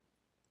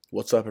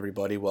What's up,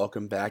 everybody?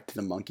 Welcome back to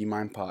the Monkey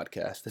Mind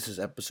Podcast. This is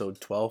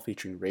episode 12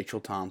 featuring Rachel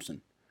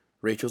Thompson.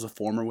 Rachel's a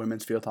former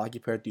women's field hockey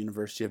player at the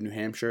University of New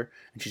Hampshire,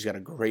 and she's got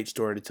a great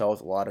story to tell with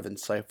a lot of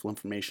insightful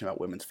information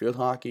about women's field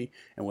hockey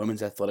and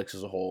women's athletics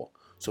as a whole.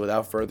 So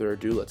without further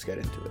ado, let's get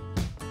into it.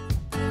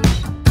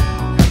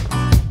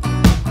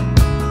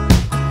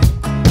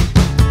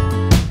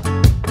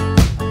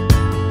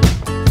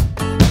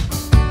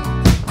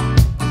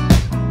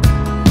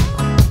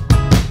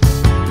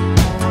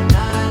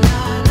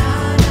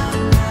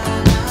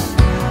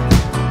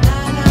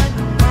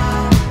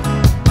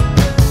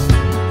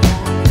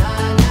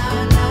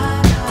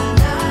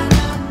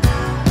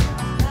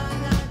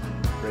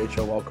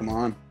 Rachel, welcome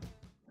on.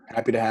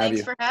 Happy to have Thanks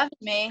you. for having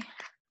me.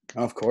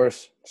 Of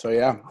course. So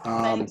yeah,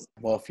 Thanks.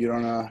 well, if you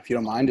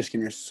don't mind, just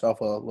give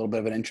yourself a little bit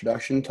of an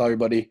introduction. Tell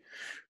everybody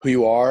who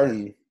you are,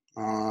 and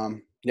a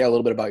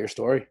little bit about your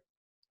story.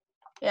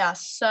 Yeah,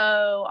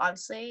 so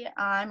obviously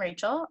I'm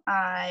Rachel.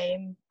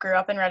 I grew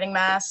up in Reading,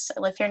 Mass. I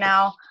live here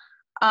now.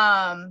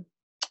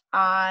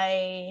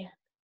 I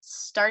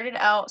started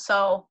out,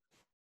 so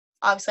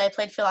obviously I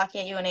played field hockey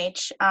at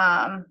UNH,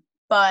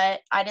 but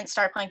I didn't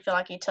start playing field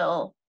hockey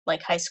till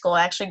like high school.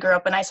 I actually grew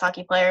up an ice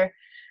hockey player,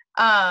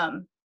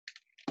 and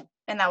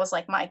that was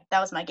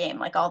my game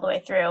like all the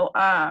way through.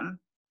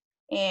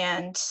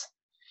 And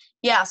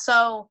yeah,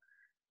 so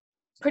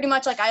pretty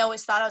much like I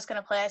always thought I was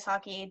gonna play ice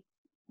hockey,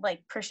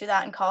 like pursue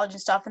that in college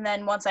and stuff. And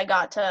then once I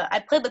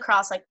played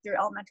lacrosse like through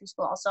elementary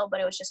school also, but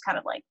it was just kind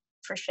of like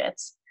for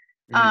shits.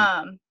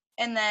 Mm-hmm.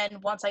 And then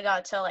once I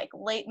got to like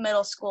late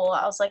middle school,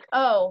 I was like,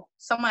 oh,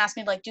 someone asked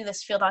me to like do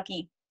this field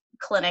hockey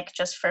clinic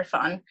just for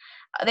fun.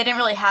 They didn't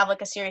really have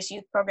like a serious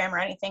youth program or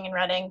anything in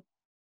Reading.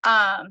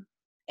 And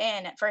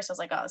at first I was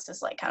like, oh, this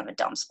is like kind of a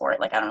dumb sport.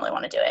 Like I don't really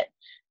want to do it.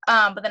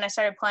 But then I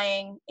started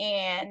playing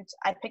and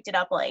I picked it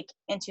up like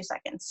in 2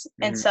 seconds.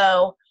 Mm-hmm. And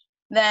so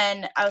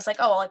then I was like,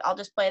 oh, well, like I'll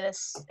just play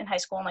this in high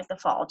school in like the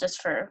fall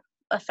just for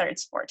a third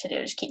sport to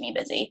do, just keep me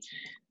busy.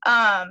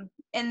 And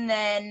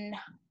then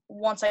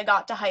once I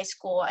got to high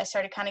school, I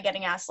started kind of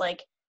getting asked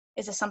like,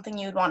 is this something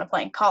you would want to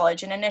play in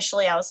college? And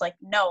initially I was like,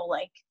 no,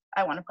 like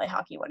I want to play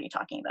hockey. What are you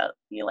talking about?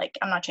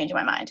 I'm not changing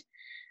my mind.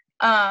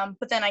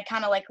 But then I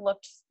kind of like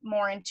looked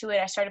more into it.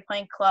 I started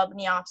playing club in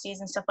the off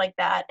season, stuff like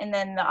that. And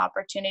then the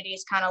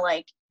opportunities kind of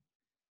like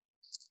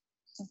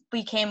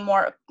became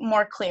more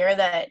clear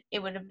that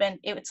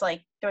it's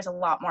like there was a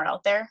lot more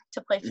out there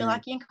to play field Mm-hmm.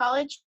 hockey in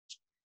college.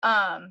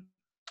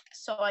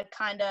 So I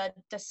kind of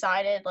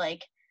decided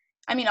like,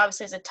 I mean,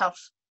 obviously it's a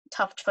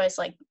tough choice.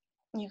 Like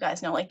you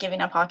guys know, like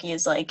giving up hockey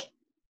is like,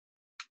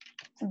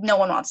 no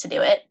one wants to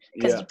do it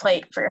because you play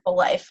it for your whole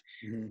life.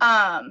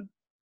 Mm-hmm.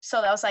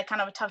 So that was like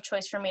kind of a tough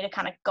choice for me to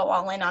kind of go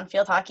all in on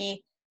field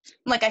hockey.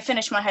 Like I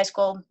finished my high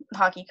school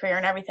hockey career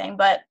and everything,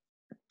 but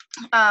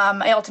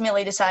I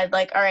ultimately decided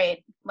like, all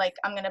right, like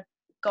I'm going to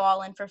go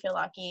all in for field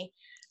hockey.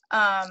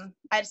 I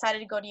decided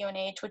to go to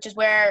UNH, which is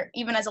where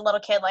even as a little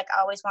kid, like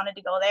I always wanted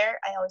to go there.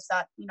 I always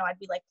thought, I'd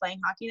be like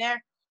playing hockey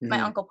there. Mm-hmm. My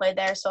uncle played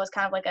there. So it was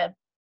kind of like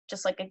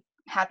just like a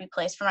happy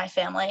place for my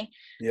family.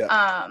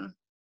 Yeah.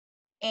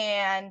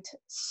 And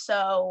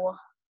so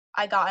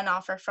I got an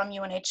offer from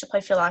UNH to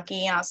play field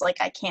hockey, and I was like,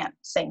 I can't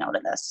say no to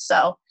this.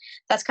 So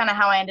that's kind of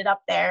how I ended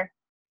up there.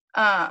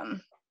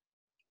 And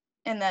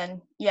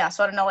then, yeah,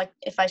 so I don't know, like,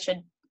 if I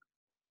should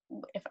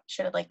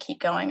like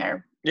keep going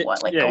or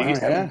what, like, Yeah,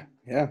 going.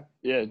 Yeah.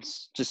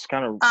 it's just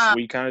kind of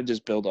we kind of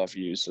just build off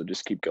you, so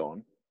just keep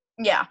going.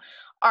 Yeah.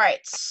 All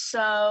right.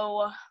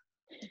 So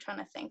I'm trying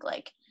to think,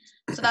 like,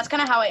 so that's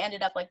kind of how I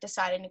ended up, like,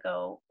 deciding to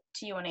go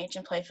to UNH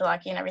and play field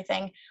hockey and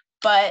everything.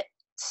 But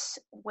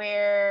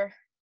where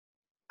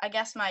I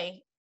guess my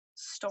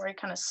story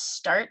kind of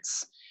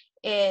starts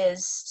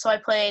is, so I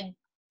played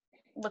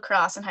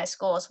lacrosse in high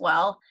school as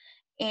well.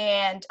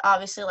 And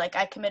obviously, like,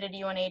 I committed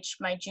to UNH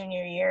my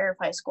junior year of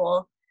high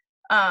school.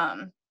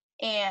 And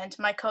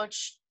my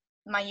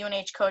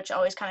UNH coach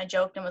always kind of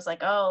joked and was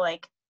like, oh,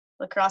 like,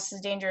 lacrosse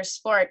is a dangerous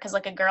sport. Because,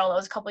 like, a girl that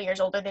was a couple years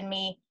older than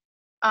me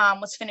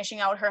was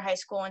finishing out her high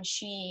school, and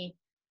she,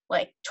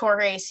 like, tore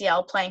her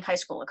ACL playing high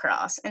school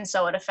lacrosse. And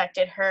so it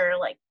affected her,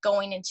 like,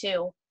 going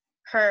into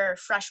her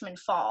freshman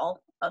fall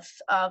of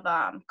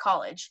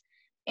college.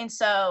 And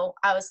so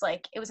I was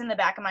like, it was in the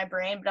back of my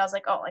brain, but I was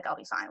like, oh, like I'll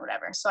be fine,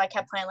 whatever. So I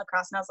kept playing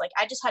lacrosse, and I was like,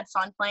 I just had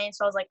fun playing.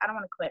 So I was like, I don't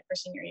want to quit for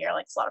senior year.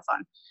 Like, it's a lot of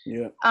fun.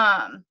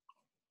 Yeah.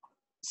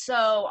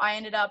 So I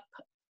ended up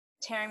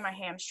tearing my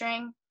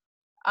hamstring,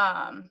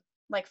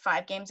 like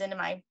 5 games into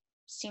my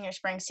senior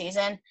spring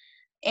season,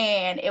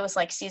 and it was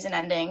like season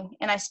ending.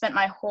 And I spent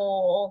my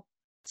whole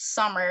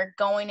summer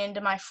going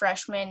into my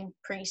freshman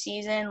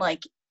preseason,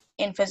 like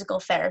in physical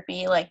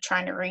therapy, like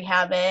trying to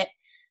rehab it.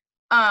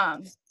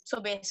 So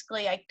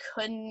basically I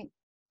couldn't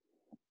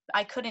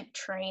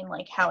train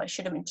like how I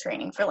should have been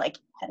training for like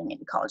heading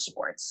into college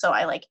sports. So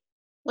I like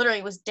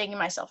literally was digging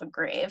myself a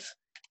grave.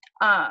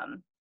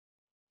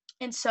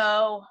 And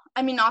so,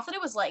 I mean, not that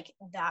it was like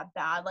that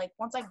bad. Like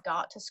once I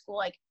got to school,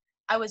 like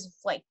I was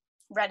like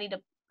ready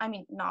to, I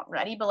mean, not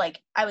ready, but like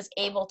I was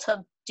able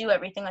to do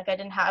everything. Like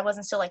I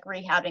wasn't still like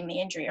rehabbing the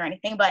injury or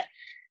anything, but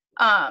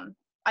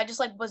I just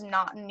like was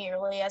not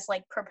nearly as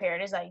like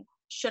prepared as I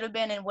should have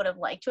been and would have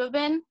liked to have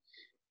been.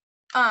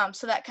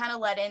 So that kind of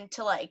led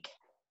into like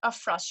a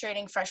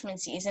frustrating freshman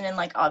season. And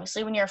like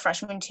obviously when you're a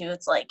freshman too,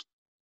 it's like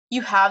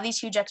you have these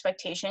huge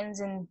expectations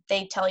and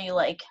they tell you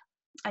like,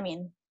 I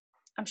mean,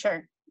 I'm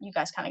sure you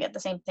guys kind of get the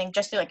same thing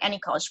just through like any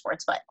college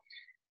sports, but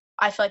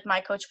I feel like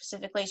my coach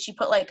specifically, she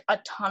put like a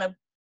ton of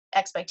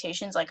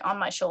expectations like on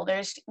my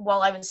shoulders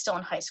while I was still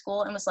in high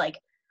school and was like,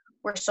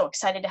 we're so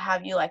excited to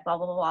have you, like blah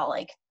blah blah, blah.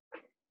 Like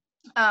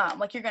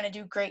you're gonna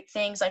do great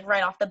things like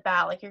right off the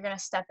bat, like you're gonna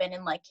step in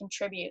and like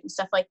contribute and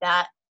stuff like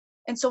that.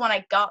 And so when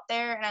I got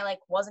there and I like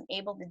wasn't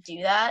able to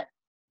do that,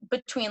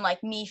 between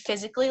like me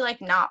physically like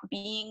not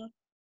being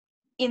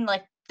in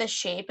like the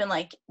shape and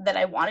like that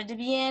I wanted to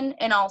be in,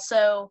 and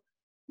also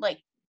like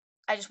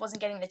I just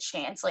wasn't getting the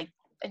chance, like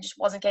I just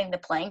wasn't getting the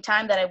playing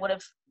time that I would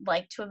have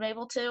liked to have been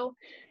able to.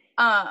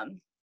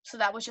 So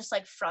that was just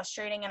like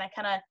frustrating, and I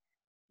kind of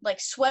like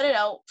sweated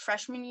out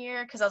freshman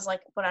year because I was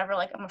like, whatever,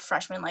 like I'm a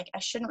freshman, like I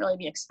shouldn't really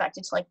be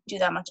expected to like do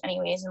that much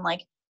anyways, and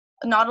like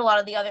not a lot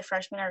of the other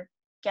freshmen are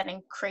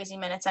getting crazy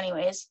minutes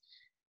anyways.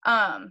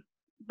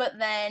 But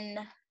then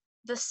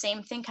the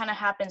same thing kind of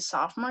happened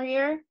sophomore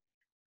year,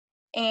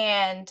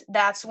 and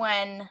that's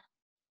when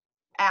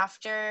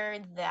after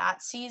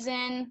that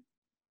season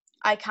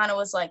I kind of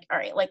was like, all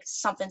right, like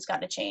something's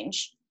got to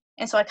change.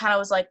 And so I kind of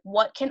was like,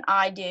 what can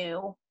I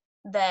do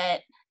that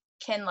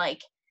can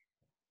like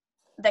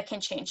that can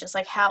change this?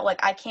 Like how,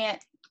 like I can't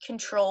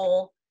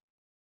control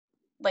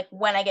like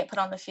when I get put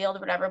on the field or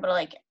whatever, but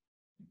like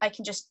I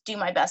can just do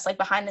my best, like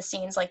behind the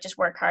scenes, like just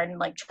work hard and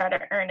like try to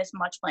earn as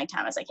much playing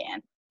time as I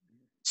can.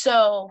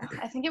 So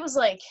I think it was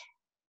like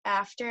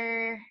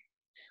after,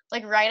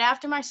 like right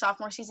after my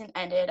sophomore season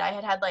ended, I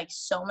had like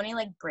so many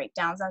like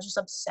breakdowns. I was just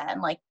upset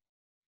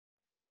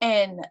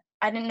and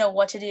I didn't know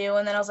what to do.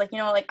 And then I was like, you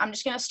know, like I'm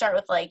just gonna start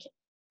with like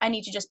I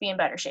need to just be in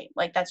better shape.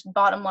 Like that's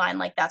bottom line.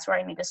 Like that's where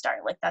I need to start.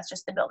 Like that's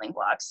just the building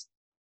blocks.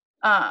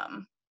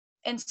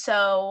 And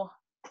so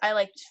I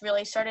like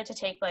really started to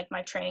take like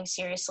my training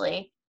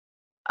seriously.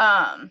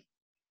 And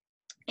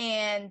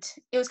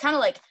it was kind of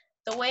like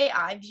the way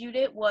I viewed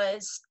it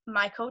was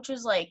my coach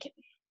was like,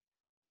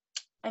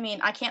 I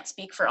mean, I can't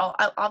speak for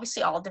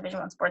obviously all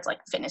Division I sports, like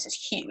fitness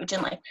is huge.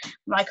 And like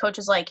my coach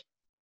was like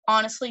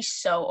honestly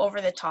so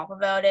over the top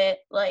about it.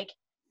 Like,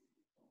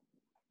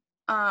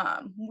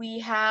 we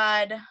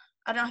had,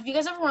 I don't know, have you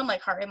guys ever worn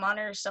like heart rate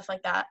monitors, stuff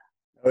like that?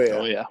 Oh yeah.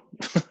 Oh yeah.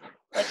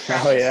 Like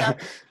Oh yeah.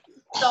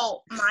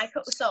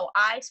 stuff. So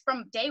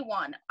from day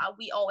one,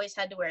 we always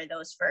had to wear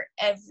those for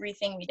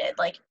everything we did,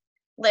 like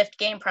lift,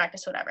 game,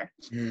 practice, whatever.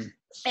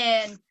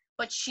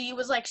 But she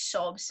was like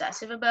so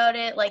obsessive about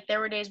it. Like there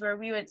were days where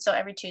so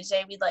every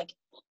Tuesday we'd like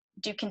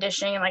do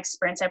conditioning and like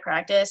sprints at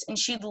practice, and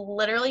she'd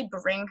literally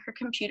bring her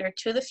computer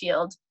to the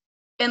field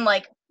and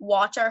like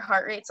watch our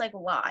heart rates like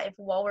live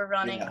while we're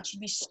running. Yeah. And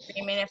she'd be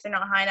screaming if they're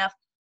not high enough.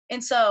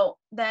 And so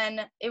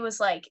then it was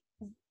like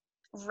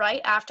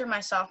right after my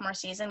sophomore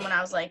season when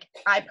I was like,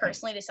 I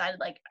personally decided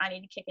like I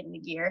need to kick it into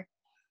gear.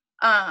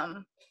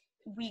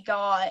 We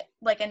got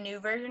like a new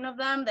version of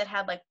them that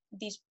had like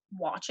these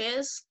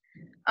watches.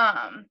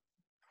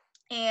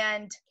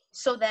 And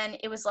so then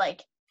it was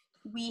like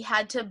we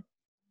had to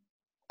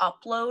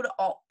upload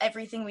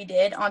everything we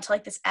did onto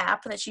like this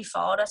app that she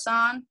followed us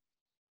on.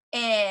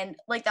 And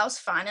like that was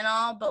fine and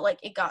all, but like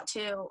it got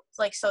to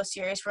like so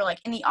serious for like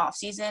in the off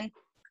season,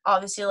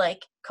 obviously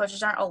like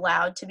coaches aren't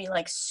allowed to be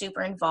like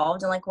super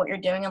involved in like what you're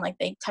doing, and like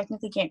they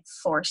technically can't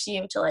force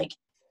you to like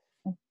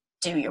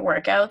do your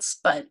workouts,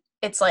 but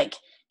it's like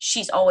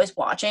she's always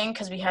watching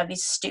because we have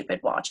these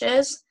stupid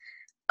watches.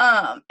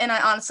 And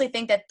I honestly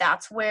think that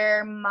that's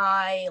where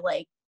my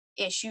like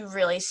issue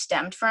really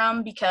stemmed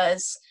from,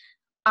 because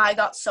I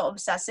got so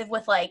obsessive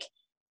with like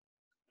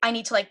I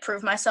need to like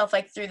prove myself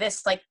like through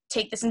this, like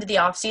take this into the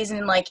off season,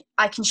 and like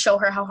I can show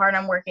her how hard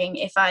I'm working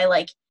if I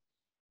like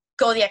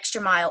go the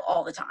extra mile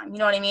all the time. You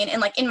know what I mean?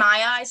 And like in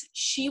my eyes,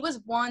 she was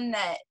one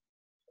that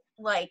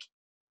like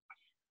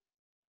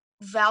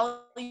valued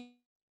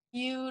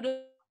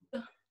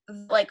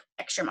like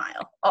extra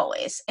mile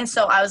always. And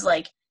so I was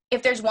like,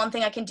 if there's one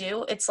thing I can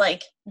do, it's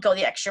like go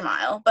the extra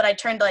mile. But I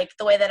turned like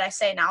the way that I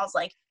say now is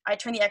like I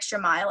turned the extra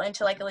mile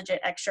into like a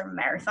legit extra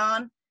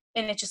marathon,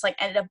 and it just like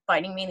ended up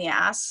biting me in the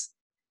ass.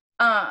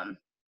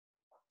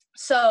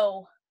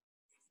 So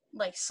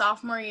like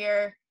sophomore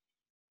year,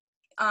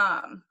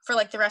 for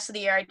like the rest of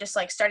the year, I just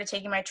like started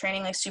taking my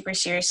training like super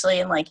seriously,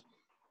 and like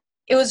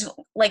it was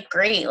like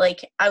great.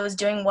 Like I was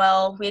doing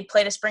well. We had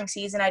played a spring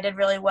season. I did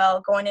really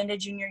well going into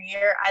junior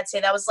year. I'd say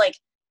that was like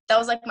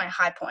my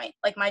high point.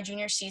 Like my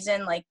junior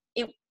season, like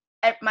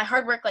my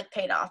hard work like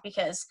paid off,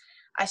 because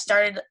I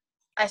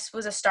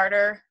was a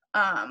starter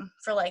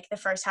for like the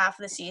first half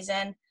of the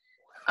season.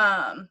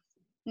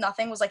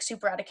 Nothing was like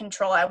super out of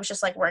control. I was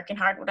just like working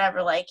hard,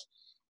 whatever. Like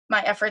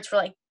my efforts were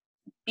like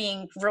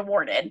being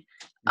rewarded.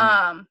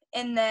 And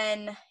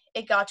then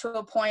it got to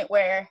a point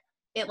where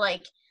it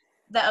like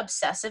the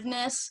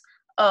obsessiveness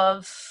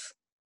of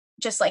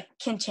just like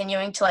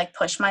continuing to like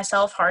push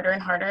myself harder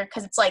and harder,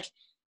 because it's like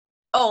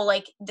oh,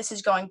 like this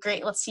is going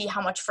great, let's see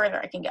how much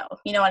further I can go.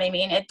 You know what I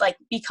mean? It like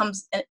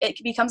becomes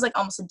like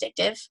almost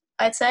addictive,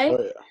 I'd say.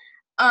 Oh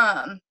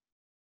yeah.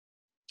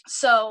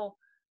 So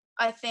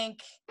I think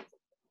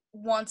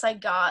once I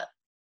got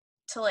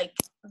to like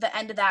the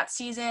end of that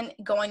season,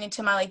 going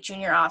into my like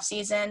junior off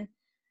season,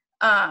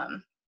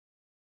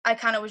 I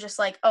kind of was just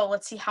like, oh,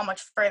 let's see how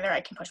much further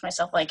I can push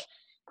myself. Like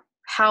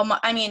how much,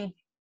 I mean,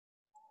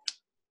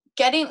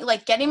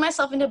 getting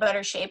myself into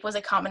better shape was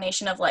a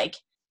combination of like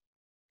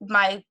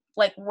my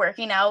like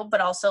working out,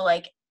 but also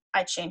like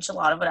I changed a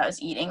lot of what I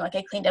was eating. Like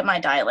I cleaned up my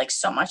diet like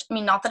so much. I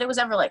mean, not that it was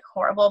ever like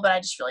horrible, but I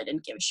just really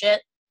didn't give a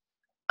shit.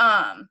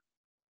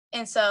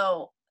 And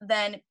so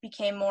then it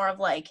became more of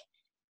like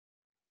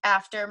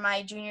after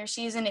my junior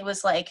season, it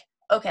was like,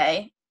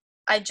 okay,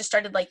 I just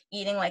started like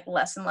eating like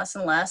less and less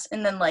and less,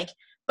 and then like,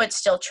 but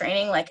still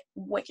training like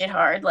wicked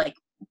hard, like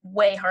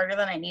way harder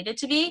than I needed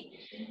to be.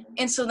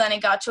 And so then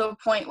it got to a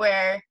point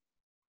where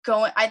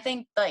I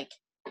think like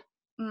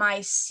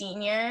my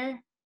senior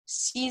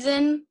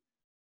season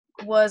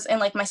was, and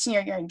like my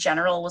senior year in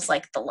general was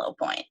like the low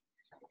point.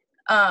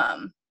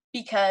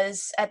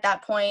 Because at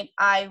that point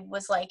I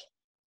was like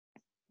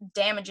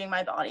damaging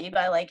my body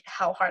by like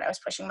how hard I was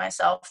pushing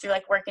myself through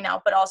like working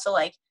out, but also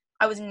like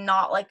I was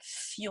not like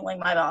fueling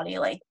my body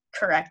like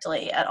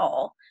correctly at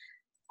all.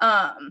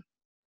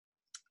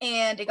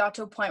 And it got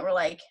to a point where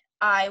like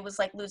I was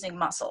like losing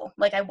muscle,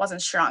 like I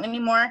wasn't strong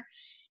anymore.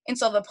 And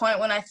so the point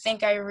when I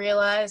think I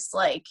realized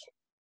like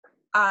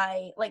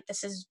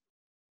this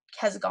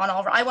has gone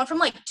over. I went from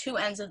like two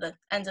ends of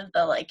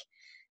the like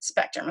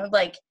spectrum of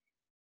like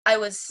I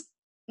was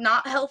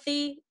not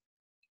healthy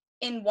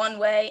in one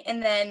way,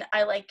 and then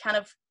I like kind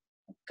of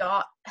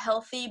got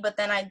healthy, but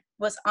then I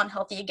was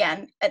unhealthy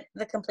again at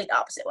the complete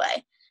opposite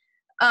way.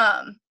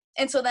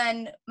 And so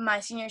then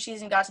my senior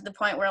season got to the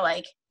point where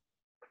like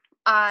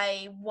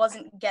I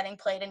wasn't getting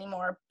played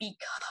anymore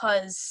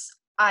because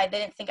I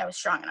didn't think I was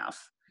strong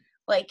enough.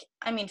 Like,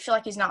 I mean, feel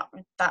like he's not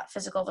that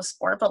physical of a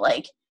sport, but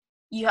like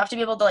you have to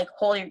be able to like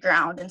hold your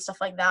ground and stuff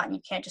like that, and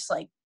you can't just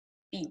like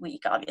be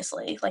weak,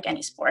 obviously, like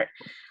any sport.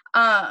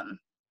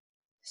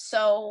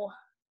 So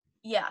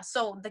yeah,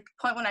 so the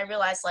point when I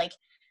realized like,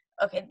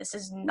 okay, this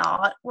is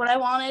not what I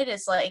wanted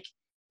is like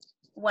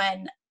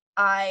when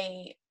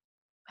I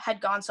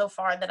had gone so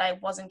far that I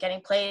wasn't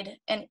getting played,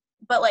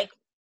 but like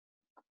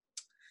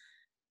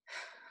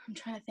I'm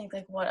trying to think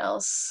like what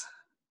else.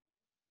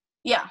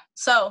 Yeah,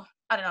 so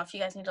I don't know if you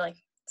guys need to like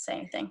say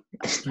anything.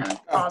 I'm kind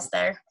of pause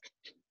there.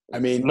 I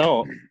mean,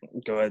 no,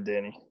 go ahead,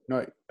 Danny.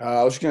 No,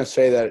 I was just gonna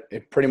say that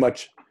it pretty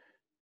much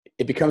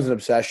it becomes an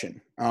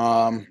obsession,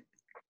 and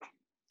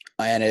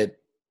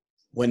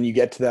when you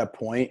get to that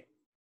point,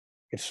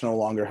 it's no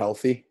longer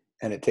healthy,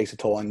 and it takes a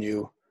toll on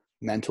you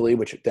mentally,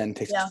 which then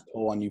takes a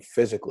toll on you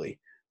physically,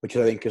 which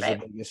I think is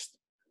the biggest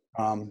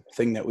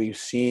thing that we've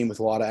seen with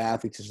a lot of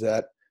athletes is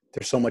that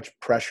there's so much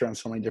pressure on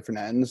so many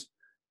different ends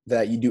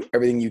that you do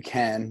everything you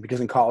can,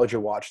 because in college you're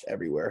watched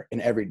everywhere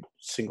in every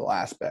single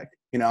aspect,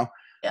 you know?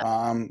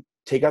 Yeah.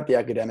 Take out the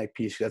academic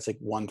piece, that's like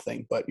one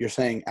thing, but you're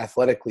saying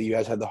athletically you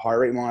guys have the heart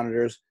rate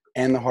monitors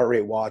and the heart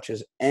rate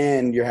watches,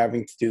 and you're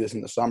having to do this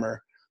in the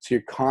summer. So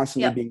you're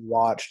constantly being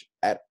watched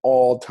at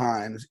all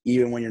times,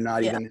 even when you're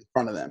not even in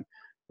front of them,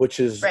 which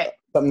is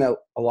something that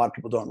a lot of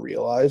people don't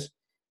realize.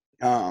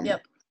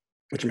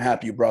 Which I'm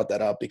happy you brought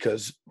that up,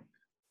 because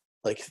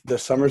like the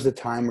summer's the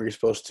time where you're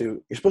supposed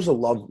to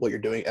love what you're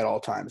doing at all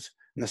times.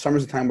 And the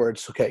summer's the time where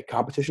it's okay,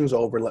 competition's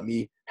over, let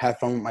me have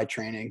fun with my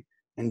training,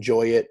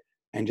 enjoy it,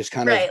 and just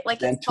kind of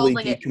like mentally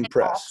like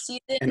decompress.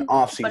 An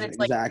off season,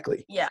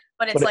 exactly. Like,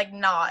 but it's like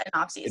not an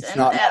off season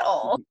at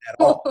all. At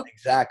all,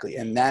 exactly.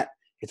 And that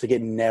it's like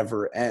it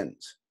never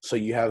ends. So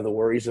you have the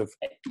worries of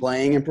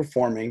playing and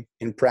performing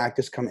in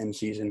practice come in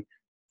season,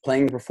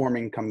 playing and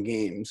performing come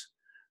games,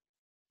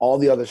 all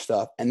the other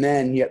stuff. And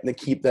then you have to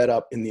keep that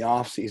up in the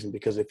off season,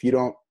 because if you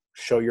don't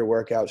show your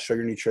workouts, show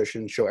your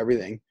nutrition, show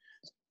everything,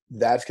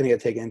 that's going to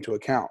get taken into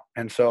account.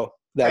 And so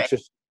that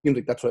just seems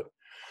like that's what,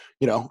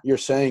 you're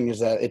saying, is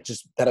that it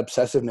just, that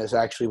obsessiveness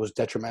actually was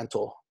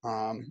detrimental.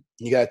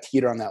 You got to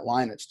teeter on that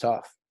line. It's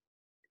tough.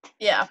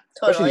 Yeah,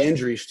 totally. Especially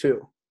injuries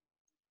too.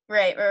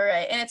 Right.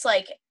 And it's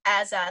like,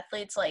 as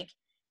athletes, like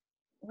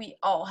we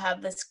all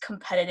have this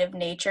competitive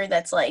nature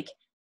that's like,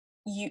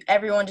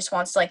 everyone just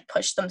wants to like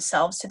push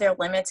themselves to their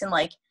limits. And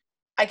like,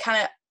 I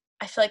feel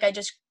like I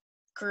just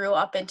grew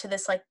up into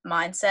this like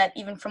mindset,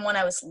 even from when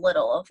I was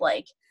little, of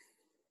like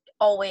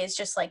always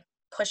just like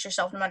push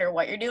yourself no matter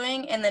what you're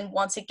doing. And then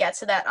once it gets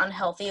to that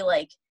unhealthy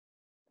like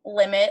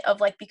limit of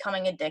like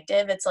becoming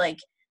addictive, it's like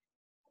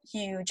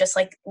you just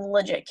like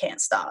legit can't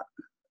stop.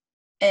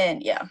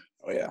 And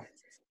oh yeah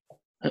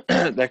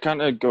that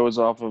kind of goes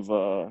off of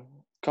a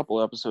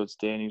couple episodes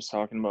Danny was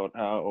talking about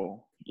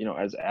how,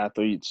 as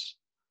athletes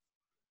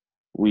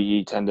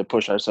we tend to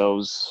push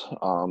ourselves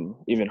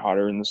even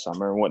harder in the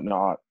summer and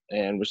whatnot,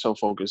 and we're so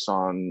focused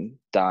on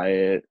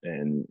diet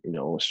and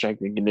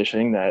strength and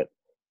conditioning that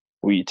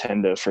we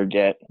tend to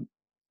forget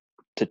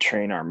to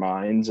train our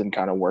minds and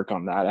kind of work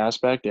on that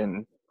aspect.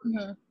 And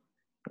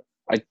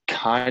I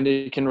kind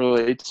of can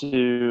relate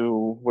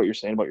to what you're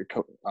saying about your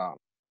coach.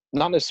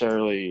 Not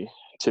necessarily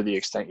to the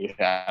extent you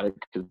had it,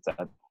 because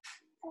that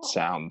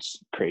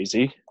sounds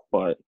crazy,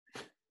 but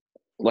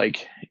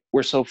like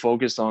we're so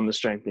focused on the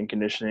strength and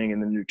conditioning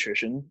and the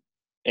nutrition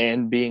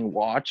and being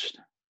watched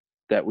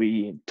that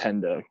we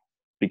tend to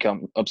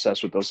become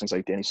obsessed with those things,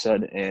 like Danny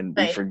said, and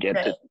we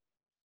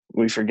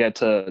forget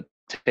to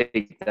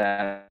take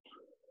that,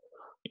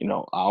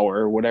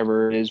 hour,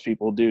 whatever it is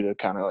people do to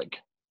kind of like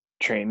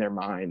train their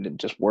mind and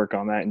just work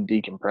on that and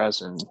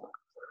decompress. And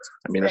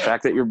I mean, the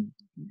fact that you're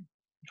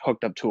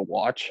hooked up to a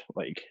watch,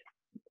 like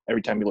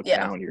every time you look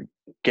down, you're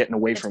getting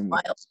away from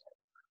wild.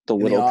 the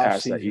little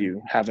tasks that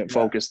you haven't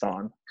focused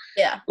on.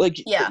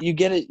 You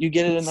get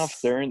it enough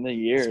during the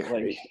year,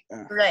 like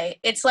right.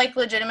 It's like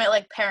legitimate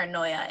like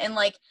paranoia, and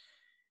like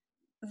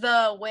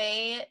the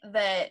way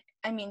that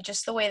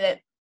just the way that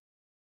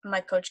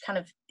my coach kind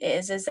of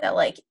is that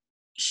like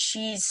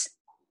she's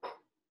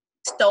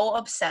so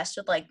obsessed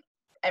with like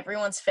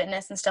everyone's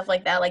fitness and stuff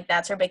like that. Like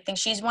that's her big thing.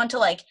 She's one to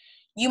like,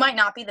 you might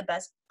not be the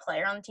best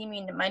player on the team,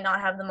 you might not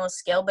have the most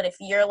skill, but if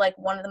you're like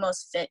one of the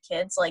most fit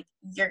kids, like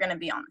you're going to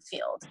be on the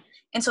field.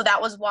 And so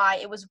that was why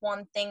it was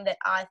one thing that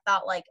I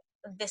thought like,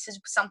 this is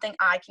something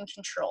I can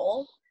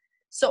control.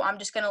 So I'm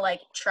just going to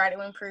like try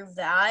to improve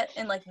that.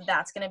 And like,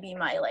 that's going to be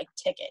my like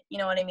ticket. You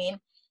know what I mean?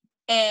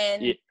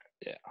 And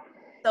yeah.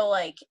 So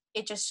like,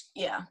 it just,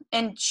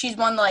 And she's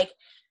one like,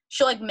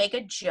 she'll like make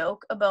a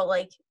joke about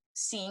like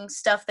seeing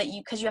stuff that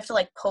because you have to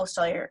like post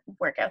all your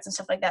workouts and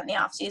stuff like that in the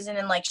off season,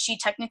 and like she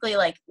technically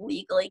like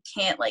legally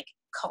can't like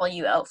call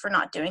you out for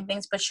not doing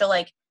things, but she'll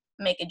like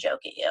make a joke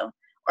at you,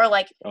 or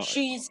like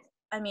I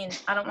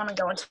don't want to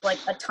go into like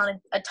a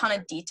ton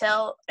of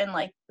detail and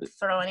like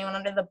throw anyone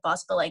under the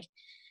bus, but like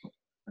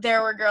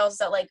there were girls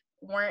that like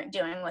weren't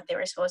doing what they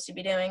were supposed to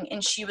be doing,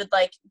 and she would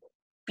like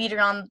beat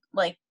around,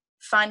 like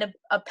find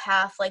a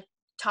path, like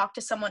talk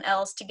to someone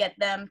else to get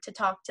them to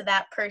talk to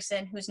that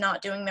person who's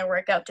not doing their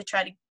workout to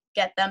try to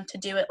get them to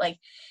do it. Like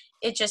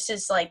it just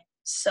is like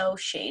so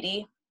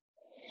shady.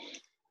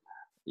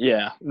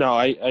 Yeah, no,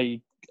 I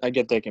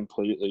get that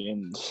completely.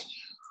 And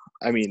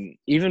I mean,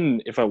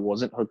 even if I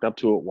wasn't hooked up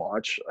to a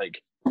watch,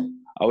 like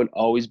I would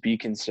always be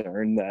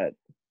concerned that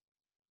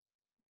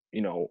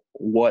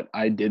what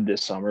I did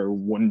this summer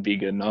wouldn't be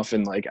good enough.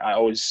 And like I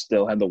always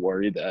still had to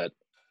worry that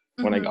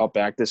when I got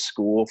back to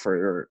school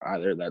for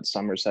either that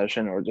summer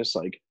session or just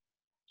like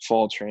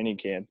fall training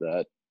camp,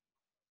 that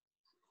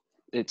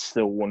it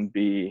still wouldn't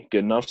be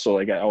good enough. So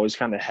like I always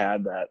kind of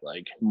had that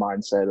like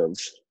mindset of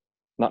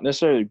not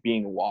necessarily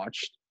being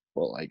watched,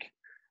 but like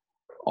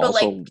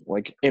also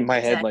like in my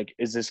head, like,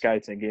 is this guy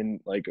thinking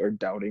like or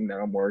doubting that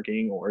I'm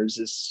working, or is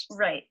this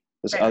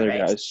other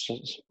guy's?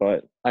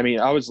 But I mean,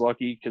 I was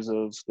lucky because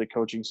of the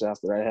coaching staff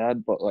that I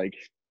had, but like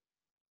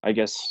I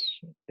guess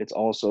it's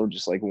also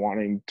just like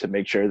wanting to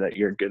make sure that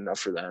you're good enough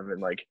for them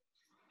and like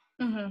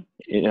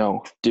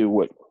do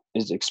what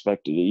is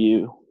expected of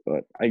you.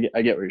 But I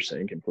get what you're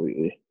saying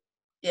completely.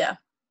 Yeah,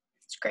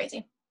 it's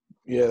crazy.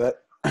 Yeah,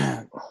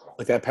 that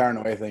like that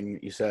paranoia thing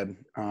you said.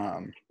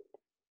 I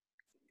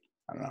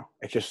don't know.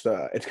 It's just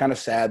it's kind of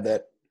sad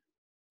that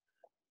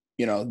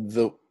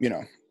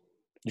you're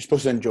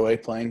supposed to enjoy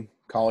playing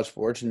college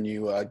sports, and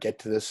you get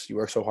to this. You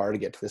work so hard to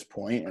get to this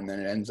point, and then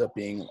it ends up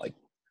being like,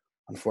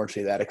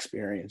 unfortunately, that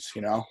experience.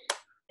 Yeah.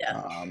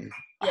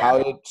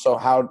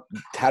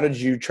 How did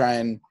you try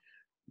and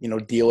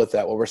deal with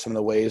that? What were some of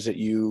the ways that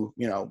you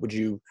would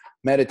you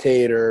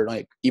meditate or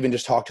like even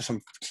just talk to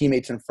some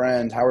teammates and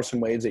friends? How are some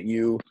ways that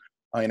you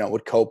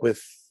would cope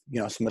with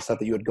some of the stuff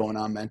that you had going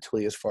on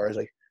mentally as far as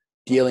like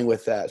dealing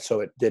with that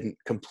so it didn't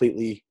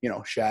completely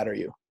shatter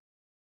you?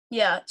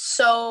 Yeah,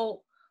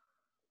 so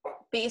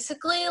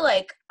basically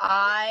like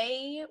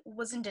I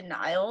was in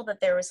denial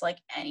that there was like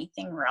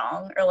anything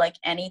wrong or like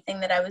anything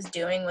that I was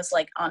doing was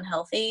like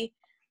unhealthy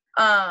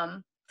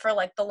for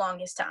like the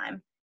longest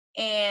time.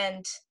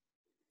 And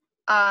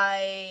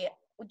I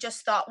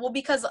just thought, well,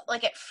 because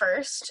like at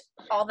first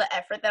all the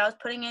effort that I was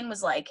putting in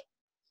was like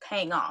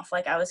paying off.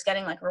 Like I was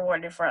getting like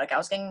rewarded for it. Like I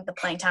was getting the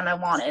playing time I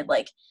wanted.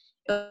 Like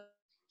it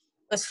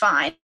was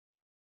fine.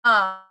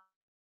 And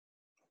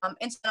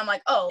so I'm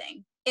like, oh.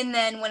 And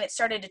then when it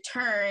started to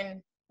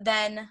turn,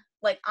 then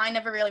like I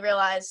never really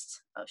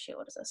realized, oh shoot,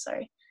 what is this?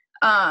 Sorry.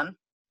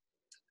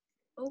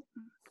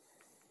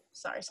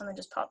 Sorry, something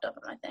just popped up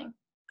on my thing.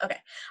 Okay.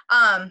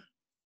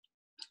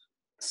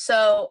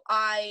 So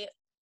I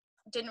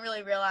didn't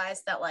really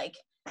realize that like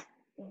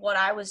what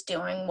I was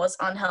doing was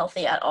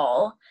unhealthy at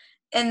all.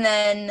 And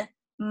then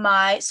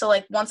so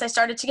like once I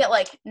started to get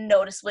like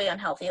noticeably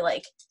unhealthy,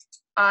 like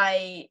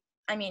I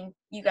mean,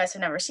 you guys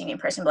have never seen me in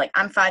person, but like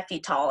I'm 5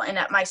 feet tall, and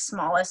at my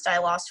smallest I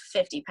lost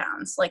 50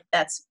 pounds. Like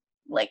that's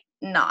like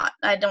not,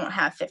 I don't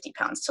have 50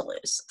 pounds to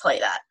lose, play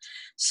that.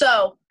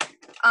 So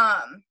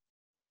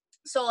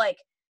like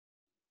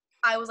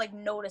I was like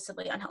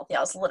noticeably unhealthy.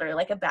 I was literally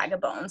like a bag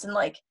of bones, and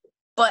like,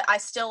 but I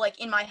still like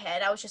in my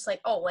head, I was just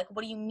like, oh, like,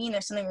 what do you mean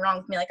there's something wrong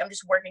with me? Like, I'm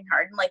just working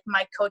hard. And like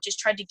my coaches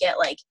tried to get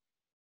like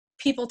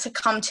people to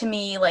come to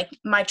me, like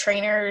my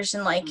trainers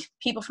and like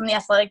people from the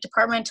athletic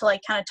department to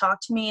like kind of talk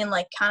to me and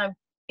like kind of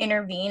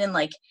intervene and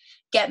like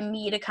get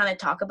me to kind of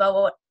talk about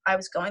what I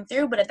was going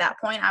through. But at that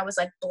point I was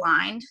like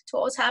blind to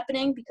what was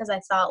happening because I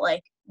thought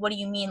like, what do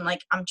you mean? Like,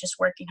 I'm just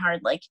working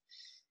hard. Like,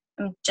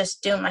 I'm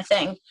just doing my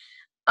thing.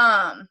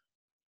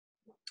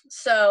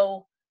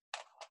 So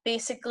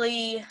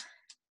basically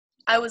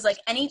I was like,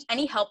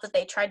 any help that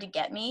they tried to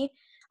get me,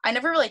 I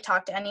never really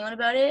talked to anyone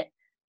about it.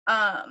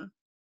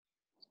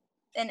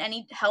 And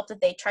any help that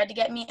they tried to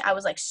get me, I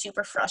was like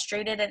super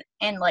frustrated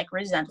and like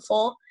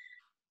resentful,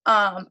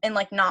 and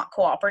like not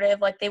cooperative.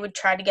 Like they would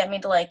try to get me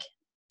to like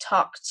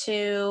talk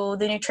to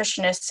the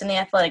nutritionists in the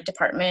athletic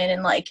department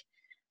and like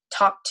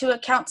talk to a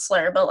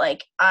counselor, but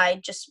like I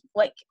just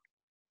like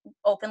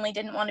openly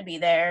didn't want to be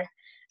there.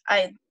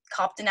 I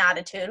copped an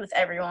attitude with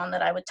everyone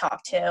that I would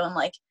talk to, and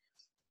like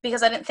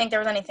because I didn't think there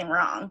was anything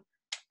wrong.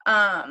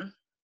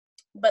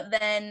 But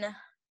then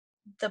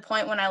the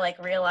point when I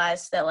like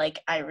realized that like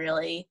I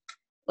really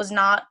was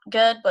not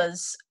good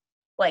was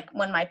like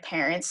when my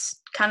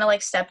parents kind of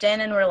like stepped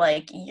in and were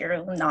like,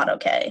 you're not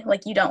okay.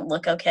 Like, you don't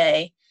look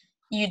okay.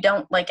 You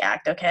don't like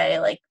act okay.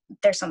 Like,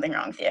 there's something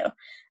wrong with you.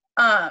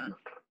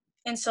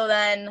 And so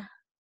then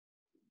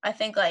I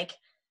think like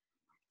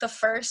the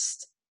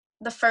first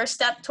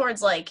step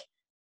towards like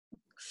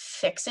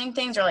fixing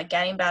things or like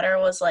getting better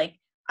was like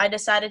I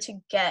decided to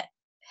get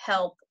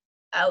help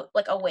out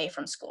like away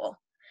from school.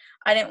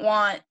 I didn't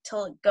want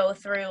to go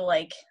through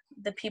like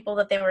the people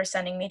that they were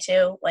sending me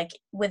to like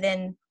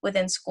within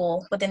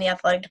school, within the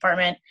athletic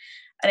department.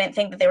 I didn't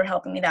think that they were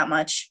helping me that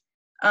much.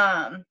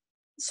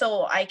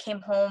 So I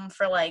came home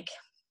for like,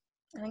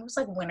 I think it was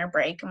like winter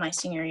break in my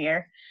senior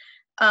year.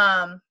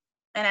 And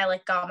I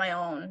like got my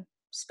own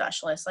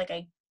specialist. Like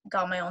I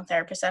got my own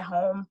therapist at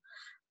home.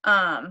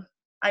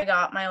 I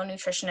got my own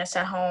nutritionist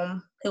at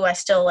home who I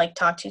still like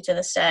talk to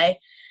this day.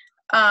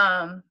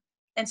 And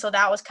so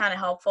that was kind of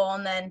helpful.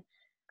 And then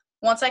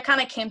once I kind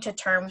of came to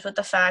terms with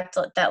the fact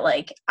that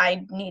like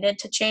I needed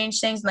to change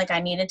things and like I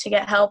needed to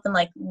get help and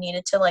like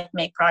needed to like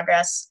make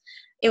progress,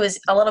 it was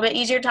a little bit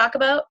easier to talk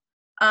about.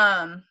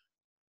 I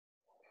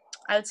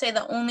would say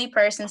the only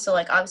person, so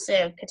like obviously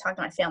I could talk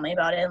to my family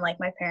about it and like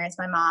my parents,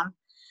 my mom.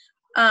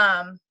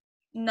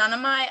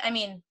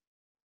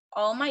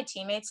 All my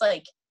teammates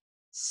like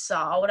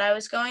saw what I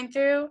was going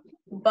through,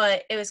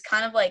 but it was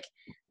kind of like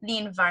the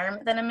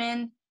environment that I'm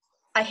in.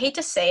 I hate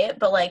to say it,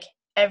 but like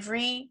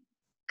every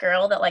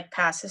girl that like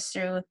passes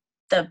through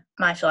the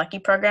My Feel Lucky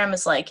program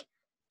is like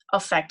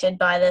affected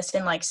by this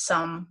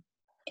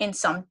in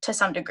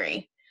some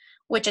degree,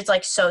 which is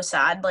like so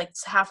sad. Like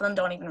half of them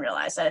don't even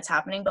realize that it's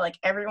happening, but like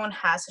everyone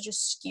has such a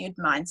skewed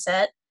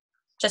mindset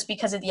just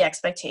because of the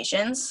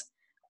expectations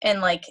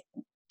and like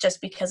just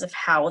because of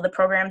how the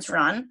programs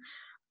run.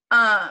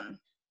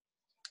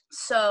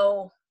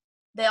 So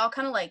they all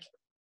kind of like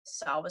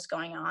saw what's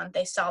going on.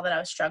 They saw that I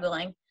was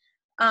struggling.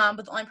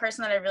 But the only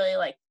person that I really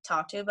like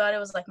talked to about it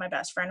was like my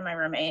best friend and my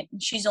roommate.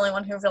 And she's the only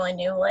one who really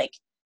knew like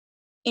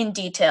in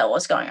detail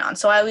what's going on.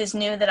 So I always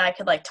knew that I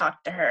could like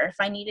talk to her if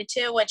I needed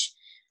to, which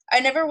I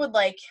never would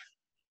like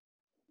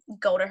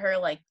go to her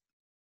like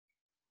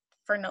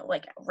for no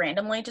like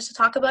randomly just to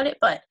talk about it.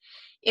 But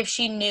if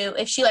she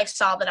like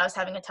saw that I was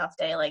having a tough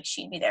day, like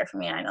she'd be there for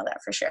me. I know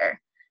that for sure.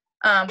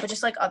 But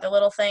just like other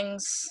little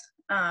things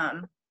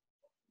that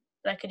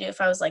I could do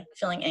if I was like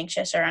feeling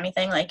anxious or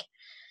anything, like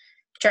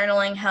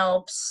journaling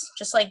helps,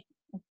 just like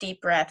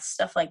deep breaths,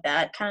 stuff like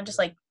that, kind of just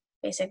like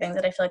basic things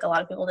that I feel like a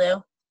lot of people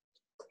do.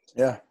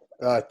 Yeah.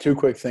 Two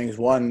quick things.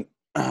 One,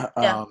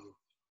 Yeah.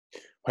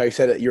 how you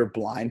said that you're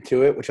blind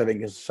to it, which I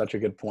think is such a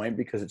good point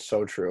because it's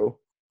so true.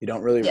 You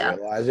don't really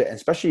realize it, and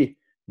especially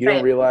you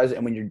don't realize it,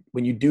 and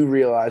when you do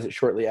realize it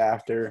shortly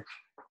after,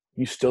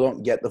 you still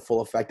don't get the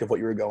full effect of what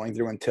you were going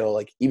through until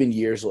like even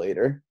years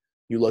later.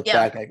 You look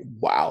back like,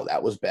 wow,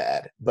 that was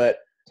bad. But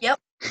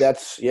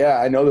that's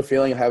I know the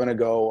feeling of having to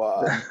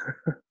go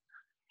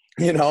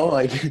but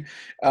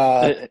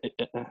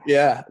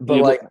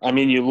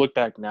you look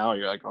back now,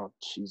 you're like, oh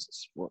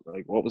Jesus, what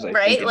was I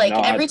thinking? Like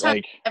not, every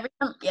time,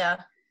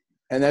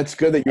 and that's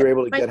good that you're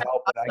able to get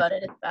help.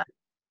 It's bad.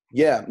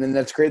 Yeah, and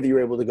that's great that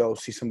you're able to go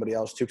see somebody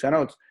else too. Because I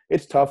know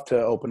it's tough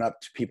to open up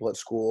to people at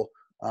school,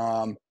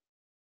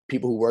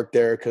 people who work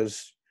there,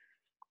 because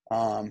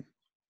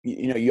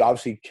you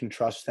obviously can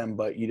trust them,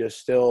 but you just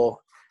still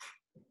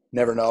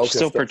never know.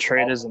 Still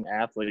portrayed as an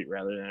athlete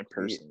rather than a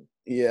person.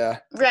 Yeah.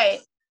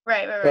 Right.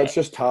 So it's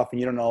just tough, and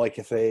you don't know like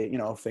if they,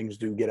 if things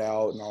do get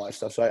out and all that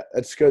stuff. So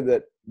it's good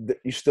that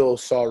you still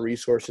saw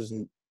resources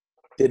and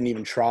didn't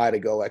even try to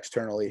go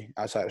externally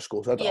outside of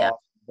school. So that's awesome.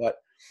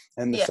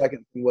 And the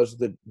second thing was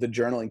the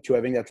journaling too.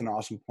 I think that's an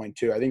awesome point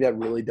too. I think that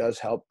really does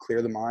help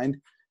clear the mind,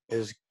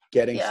 is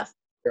getting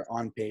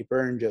on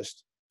paper and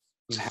just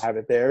have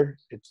it there.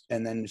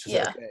 And then it's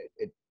just okay.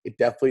 It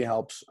definitely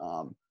helps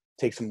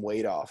take some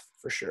weight off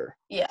for sure.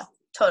 Yeah,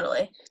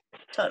 totally.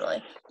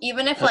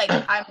 Even if like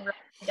I'm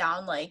writing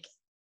down like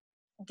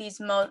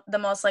the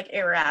most like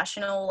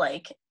irrational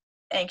like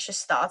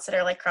anxious thoughts that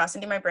are like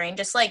crossing through my brain,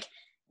 just like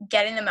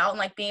getting them out and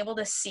like being able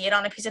to see it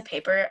on a piece of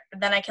paper,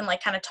 then I can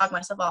like kind of talk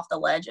myself off the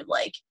ledge of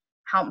like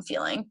how I'm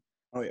feeling.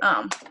 Oh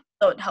yeah.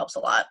 So it helps a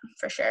lot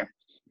for sure.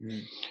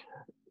 Mm.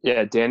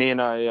 Yeah, Danny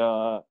and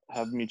I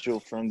have mutual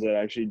friends that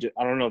actually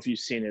I don't know if you've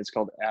seen it. It's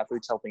called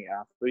Athletes Helping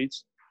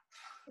Athletes,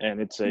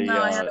 and it's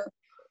No, I haven't.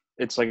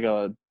 it's like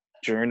a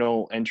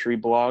journal entry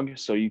blog,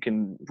 so you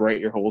can write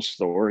your whole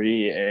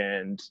story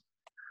and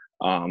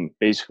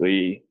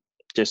basically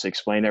just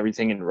explain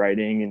everything in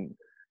writing. And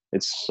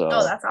it's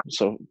Oh, that's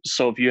awesome.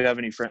 so if you have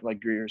any friend,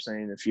 like you were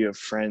saying, if you have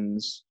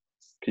friends,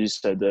 because you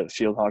said the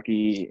field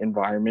hockey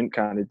environment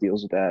kind of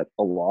deals with that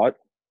a lot.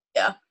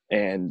 Yeah.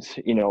 And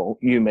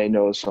you may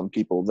know some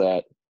people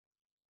that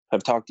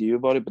have talked to you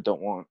about it but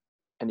don't want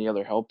any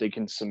other help. They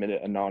can submit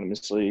it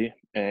anonymously,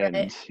 and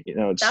Right.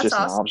 it's That's just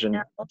an awesome. option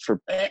Yeah.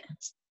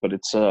 but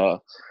it's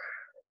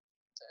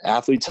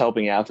Athletes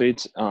Helping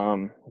Athletes.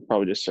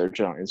 Probably just search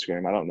it on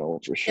Instagram. I don't know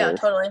for sure. Yeah,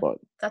 totally. But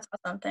that's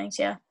awesome. Thanks.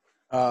 Yeah.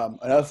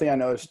 Another thing I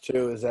noticed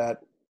too is that,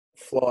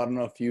 Flo, I don't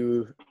know if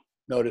you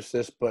noticed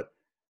this, but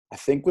I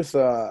think with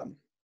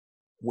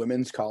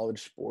women's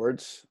college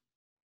sports,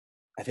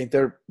 I think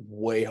they're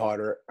way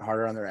harder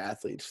on their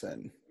athletes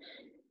than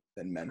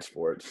men's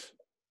sports.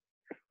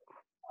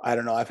 I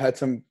don't know. I've had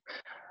some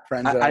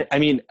friends that I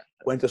mean,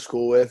 went to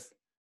school with,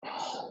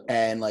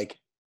 and like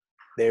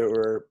they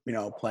were,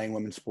 playing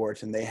women's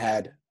sports, and they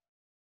had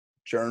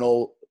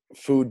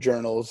food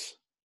journals,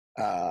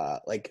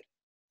 like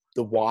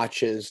the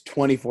watches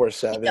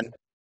 24/7.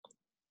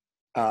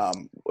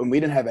 And we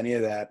didn't have any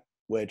of that,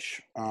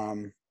 which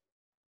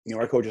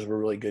our coaches were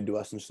really good to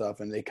us and stuff,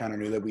 and they kind of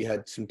knew that we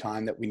had some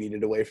time that we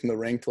needed away from the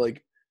rink to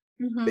like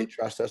they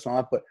trust us on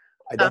it. But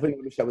I definitely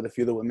noticed that with a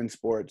few of the women's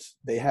sports,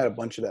 they had a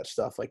bunch of that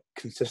stuff, like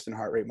consistent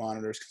heart rate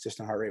monitors,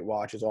 consistent heart rate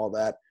watches, all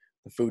that.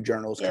 The food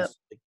journals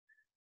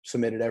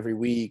submitted every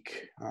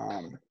week.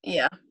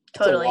 Yeah,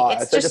 totally.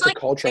 It's just like a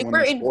culture in super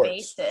women's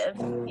sports.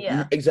 invasive.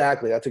 Yeah.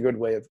 Exactly. That's a good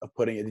way of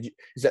putting it.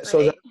 Is that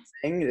Right. a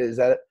thing?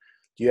 Do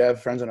you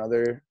have friends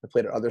that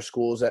played at other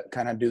schools that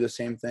kind of do the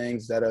same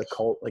things? Is that a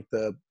cult, like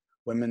the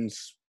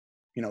women's,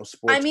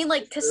 sports? I mean,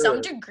 like to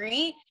some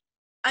degree,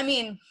 I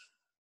mean,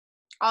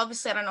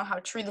 obviously I don't know how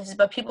true this is,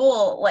 but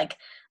people like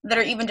that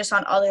are even just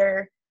on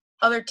other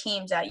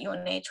teams at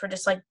UNH were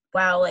just like,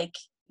 wow, like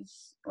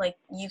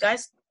you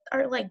guys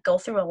are like go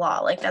through a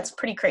lot. Like that's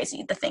pretty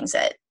crazy, the things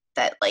that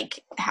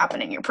like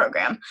happen in your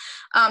program.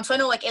 So I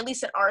know like at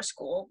least at our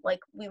school,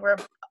 like we were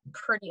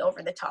pretty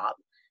over the top.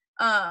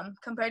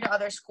 Compared to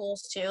other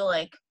schools too,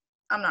 like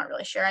I'm not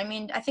really sure. I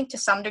mean, I think to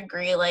some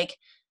degree, like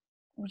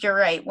you're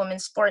right,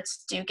 women's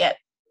sports do get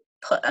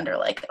put under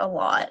like a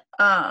lot.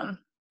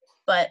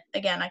 But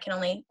again, I can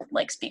only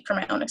like speak from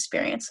my own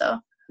experience. So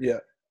yeah,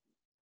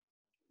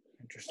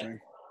 interesting.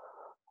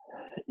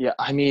 Yeah,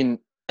 I mean,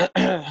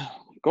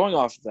 going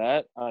off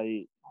that,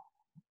 I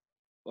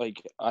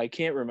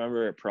can't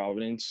remember at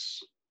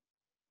Providence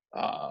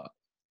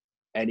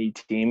any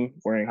team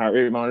wearing heart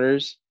rate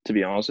monitors, to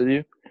be honest with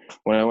you.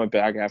 When I went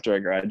back after I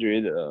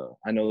graduated,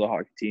 I know the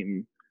hockey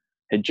team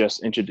had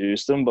just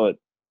introduced them, but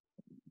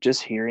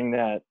just hearing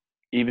that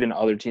even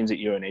other teams at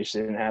UNH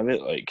didn't have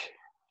it, like,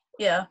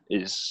 yeah,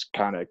 is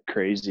kind of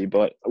crazy.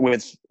 But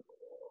with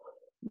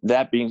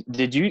that being,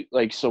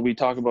 so we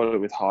talk about it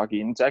with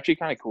hockey, and it's actually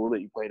kind of cool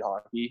that you played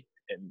hockey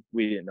and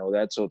we didn't know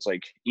that, so it's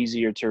like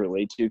easier to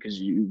relate to because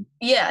you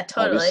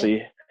totally.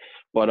 Obviously.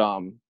 But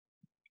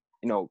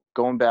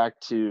going back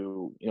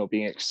to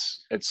being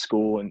at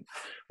school, and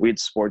we had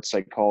sports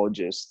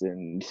psychologists,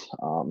 and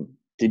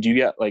did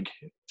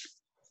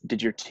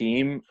your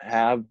team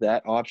have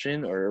that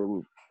option,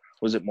 or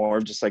was it more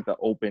of just like the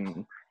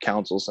open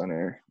counsel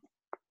center?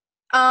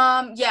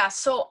 Yeah,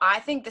 so I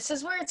think this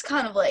is where it's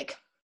kind of like,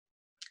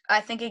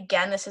 I think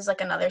again this is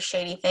like another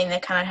shady thing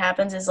that kind of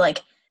happens is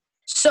like,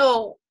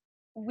 so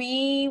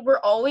we were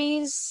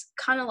always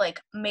kind of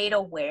like made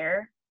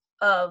aware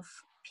of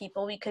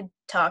people we could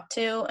talk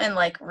to and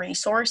like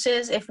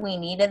resources if we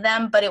needed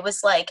them, but it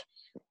was like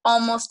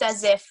almost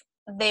as if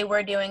they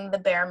were doing the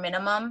bare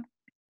minimum.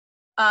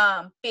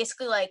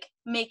 Basically like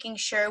making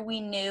sure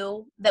we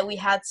knew that we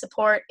had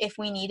support if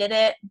we needed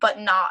it, but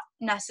not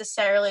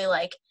necessarily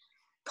like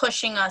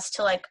pushing us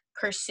to like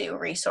pursue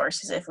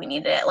resources if we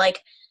needed it.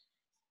 Like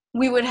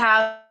we would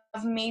have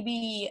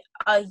maybe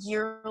a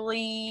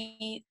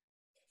yearly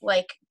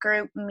like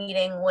group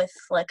meeting with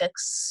like a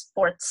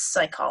sports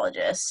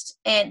psychologist,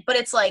 but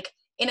it's like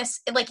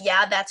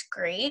yeah, that's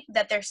great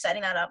that they're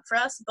setting that up for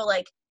us, but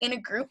like in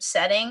a group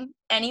setting,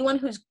 anyone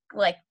who's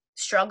like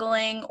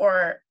struggling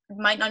or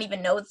might not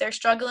even know that they're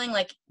struggling,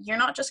 like you're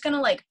not just gonna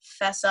like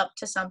fess up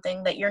to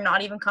something that you're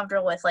not even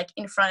comfortable with like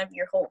in front of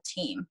your whole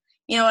team,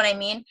 you know what I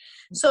mean?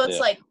 So it's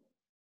like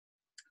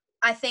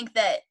I think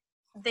that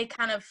they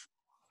kind of,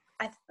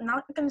 I'm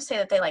not gonna say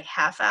that they like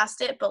half-assed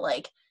it, but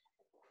like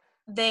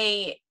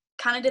they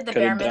kind of did the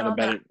bare minimum.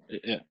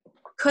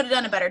 Could have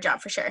done a better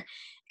job for sure.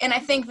 And I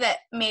think that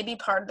maybe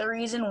part of the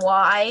reason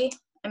why,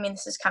 I mean,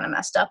 this is kind of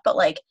messed up, but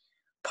like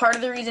part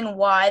of the reason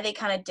why they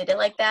kind of did it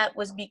like that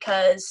was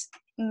because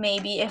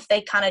maybe if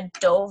they kind of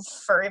dove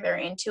further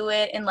into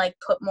it and like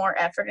put more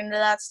effort into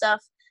that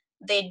stuff,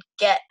 they'd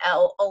get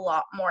out a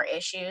lot more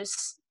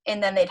issues,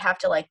 and then they'd have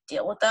to like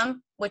deal with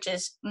them, which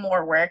is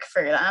more work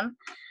for them.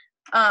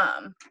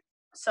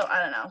 So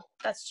I don't know.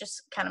 That's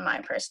just kind of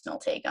my personal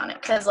take on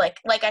it. Because like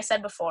I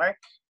said before,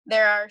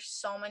 there are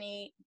so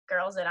many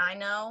girls that I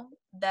know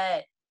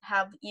that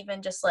have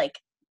even just like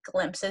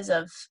glimpses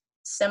of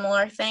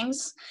similar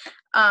things.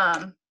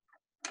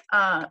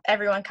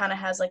 Everyone kind of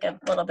has like a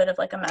little bit of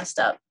like a messed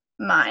up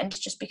mind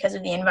just because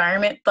of the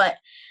environment. But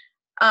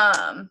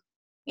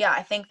yeah,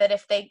 I think that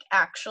if they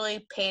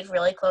actually paid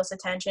really close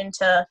attention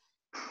to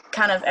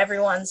kind of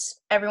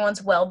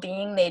everyone's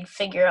well-being, they'd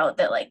figure out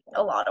that like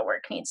a lot of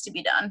work needs to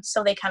be done.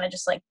 So they kind of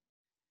just like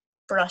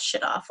brush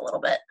it off a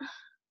little bit,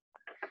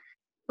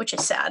 which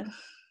is sad,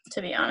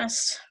 to be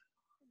honest.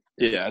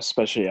 Yeah,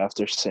 especially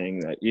after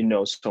saying that,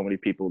 so many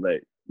people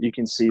that you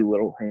can see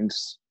little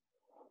hints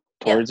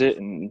towards it,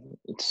 and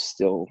it's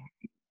still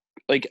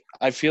like,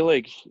 I feel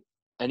like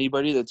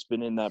anybody that's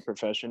been in that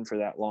profession for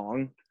that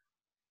long,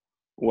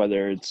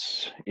 whether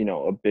it's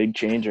a big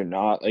change or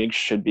not, like,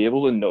 should be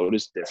able to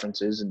notice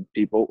differences in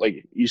people.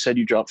 Like you said,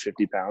 you dropped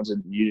 50 pounds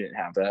and you didn't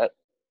have that.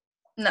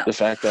 No. The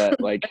fact that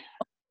like,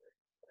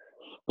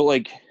 but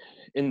like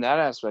in that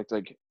aspect,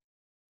 like,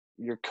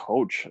 your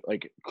coach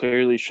like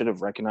clearly should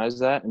have recognized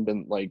that and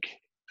been like,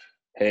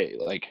 hey,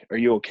 like, are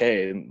you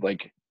okay? And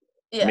like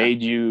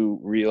made you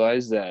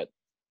realize that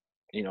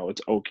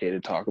it's okay to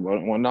talk about it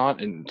and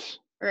whatnot. And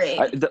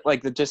right.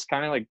 like, that just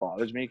kind of like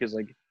bothers me, because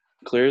like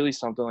clearly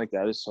something like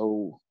that is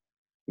so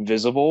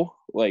visible.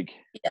 Like,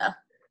 yeah,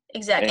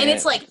 exactly. And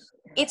it's like,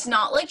 it's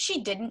not like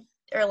she didn't,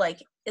 or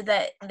like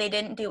that they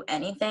didn't do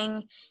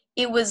anything.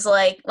 It was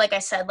like I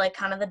said, like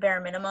kind of the bare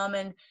minimum.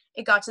 And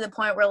it got to the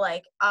point where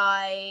like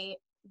I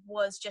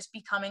was just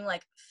becoming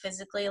like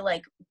physically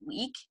like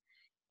weak.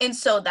 And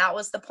so that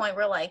was the point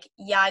where like,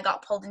 yeah, I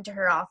got pulled into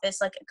her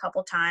office like a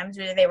couple times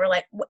where they were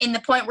like, in the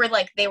point where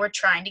like they were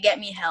trying to get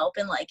me help,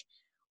 and like,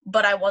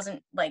 but I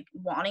wasn't like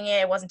wanting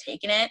it, I wasn't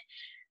taking it.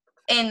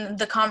 And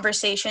the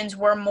conversations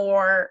were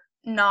more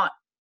not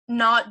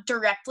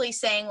directly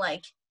saying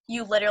like,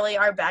 you literally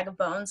are a bag of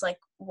bones, like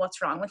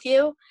what's wrong with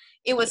you.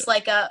 It was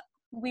like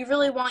we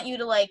really want you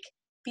to like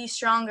be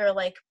stronger,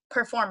 like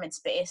performance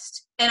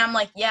based. And I'm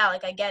like, yeah,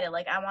 like I get it,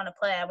 like I want to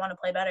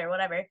play better,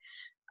 whatever.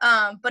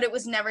 But it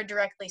was never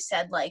directly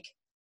said like,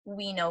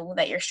 we know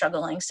that you're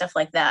struggling, stuff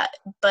like that.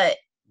 But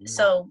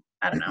so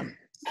I don't know.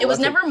 It was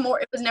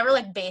never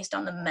like based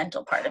on the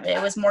mental part of it.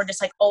 It was more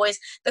just like always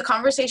the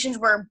conversations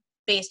were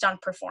based on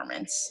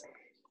performance.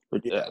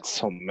 But that's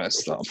so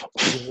messed up.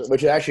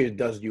 Which actually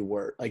does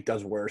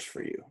worse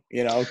for you,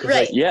 Right.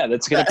 Like, yeah,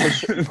 that's gonna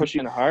push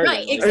you in hard.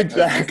 Right, like,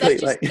 exactly.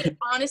 Like,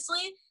 honestly,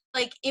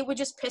 like it would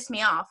just piss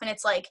me off, and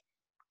it's like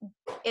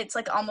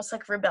almost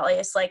like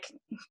rebellious, like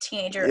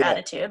teenager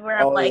attitude, where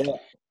I'm like,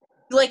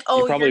 like, oh,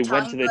 you probably you're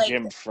went to the like,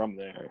 gym from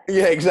there.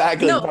 Yeah,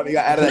 exactly. No, you probably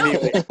got out of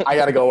that meeting. I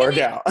gotta go work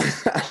out.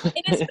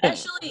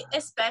 And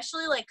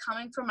especially like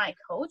coming from my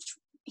coach,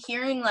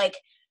 hearing like,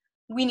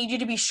 we need you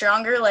to be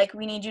stronger, like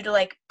we need you to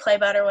like play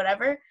better,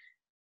 whatever.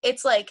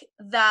 It's like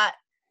that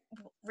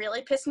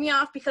really pissed me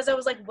off, because I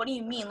was like, what do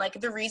you mean?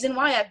 Like, the reason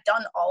why I've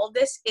done all of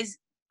this is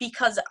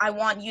because I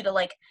want you to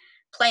like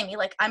play me.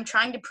 Like, I'm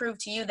trying to prove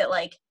to you that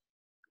like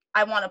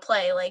I want to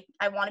play, like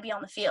I want to be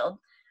on the field.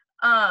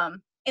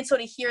 And so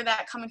to hear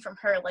that coming from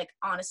her, like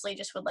honestly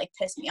just would like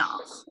piss me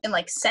off and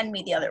like send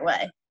me the other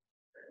way.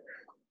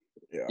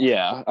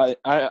 Yeah,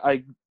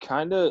 I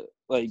kind of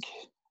like,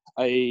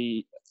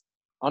 I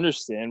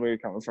understand where you're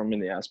coming from in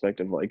the aspect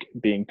of like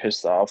being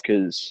pissed off,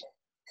 because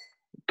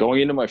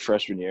going into my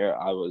freshman year,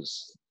 I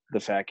was the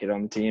fat kid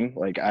on the team.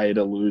 Like, I had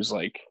to lose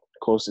like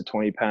close to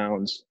 20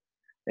 pounds,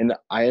 and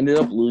I ended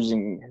up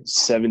losing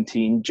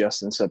 17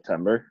 just in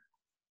September.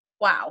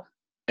 Wow.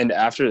 And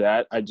after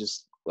that, I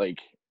just like,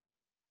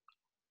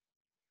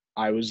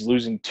 I was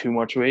losing too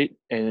much weight,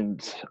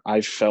 and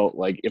I felt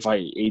like if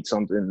I ate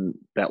something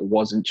that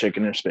wasn't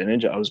chicken or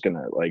spinach, I was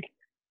gonna like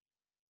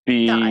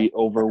be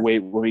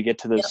overweight when we get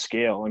to the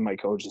scale. And my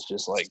coach is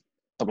just like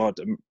about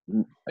to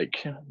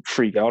like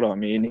freak out on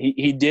me, and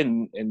he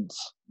didn't, and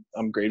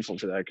I'm grateful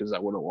for that, because I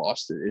would have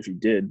lost it if he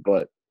did.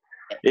 But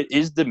it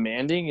is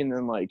demanding, and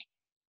then like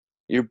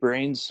your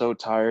brain's so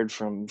tired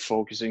from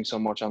focusing so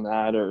much on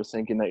that, or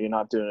thinking that you're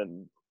not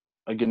doing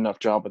a good enough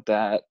job at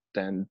that,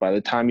 then by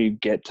the time you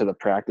get to the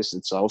practice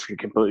itself, you're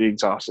completely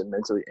exhausted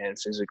mentally and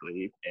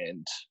physically,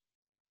 and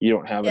you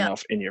don't have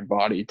enough in your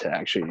body to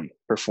actually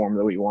perform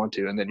the way you want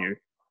to, and then you're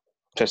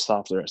pissed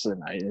off the rest of the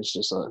night. It's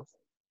just a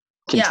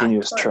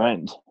continuous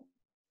trend.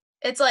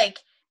 It's like,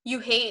 you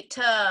hate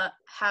to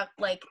have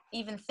like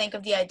even think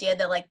of the idea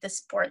that like the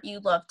sport you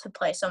love to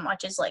play so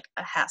much is like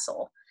a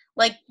hassle.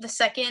 Like, the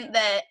second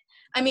that,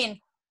 I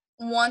mean,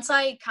 once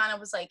I kind of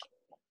was like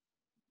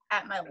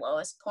at my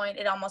lowest point,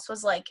 it almost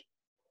was like,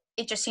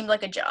 it just seemed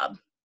like a job.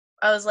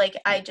 I was like,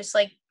 I just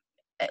like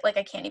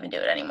I can't even do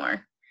it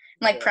anymore.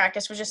 Like,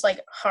 practice was just like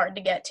hard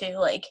to get to.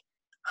 Like,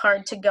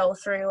 hard to go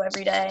through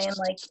every day. And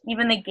like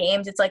even the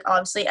games, it's like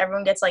obviously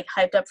everyone gets like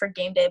hyped up for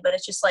game day, but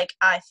it's just like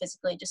I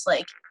physically just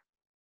like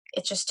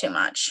it's just too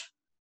much.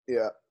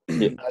 Yeah.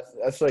 Yeah.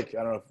 That's like,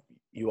 I don't know if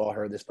you all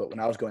heard this, but when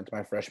I was going to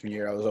my freshman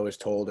year, I was always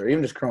told, or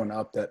even just growing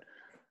up, that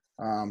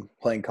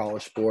playing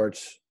college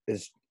sports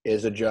is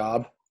a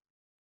job.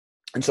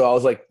 And so I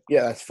was like,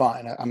 yeah, that's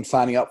fine. I'm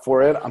signing up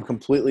for it. I'm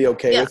completely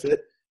okay with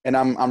it. And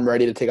I'm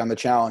ready to take on the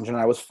challenge. And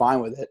I was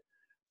fine with it.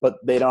 But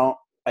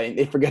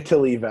they forget to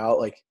leave out,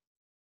 like,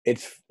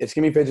 it's going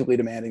to be physically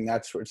demanding.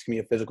 That's where it's going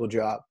to be a physical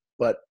job.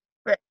 But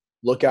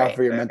look out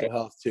for your mental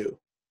health too.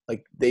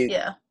 Like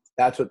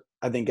that's what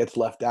I think gets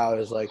left out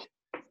is like,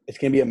 it's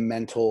going to be a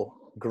mental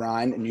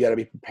grind, and you got to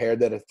be prepared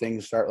that if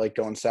things start like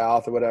going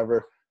south or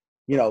whatever,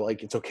 you know,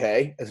 like it's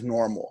okay. It's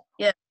normal.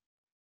 Yeah.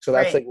 So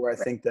that's like where I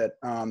think that,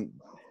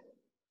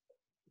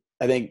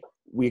 I think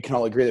we can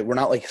all agree that we're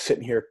not like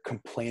sitting here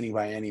complaining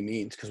by any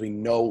means, because we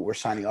know what we're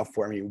signing up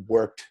for and we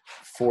worked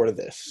for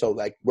this. So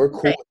like we're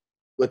cool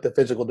with the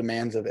physical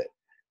demands of it.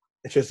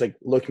 It's just like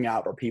looking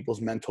out for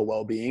people's mental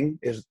well-being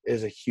is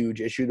a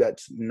huge issue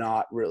that's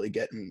not really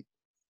getting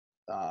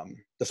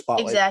the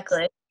spotlight.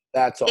 Exactly.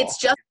 That's all. It's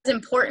just as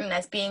important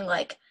as being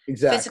like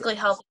physically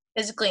healthy,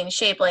 physically in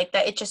shape, like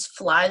that. It just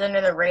flies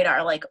under the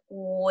radar like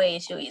way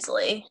too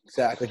easily.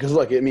 Exactly. Because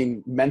look, I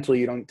mean, mentally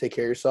you don't take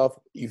care of yourself,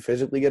 you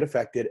physically get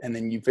affected, and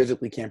then you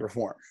physically can't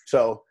perform.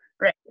 So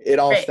it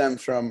all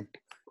stems from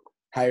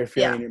how you're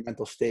feeling in your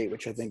mental state,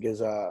 which I think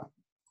is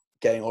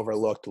getting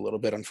overlooked a little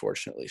bit,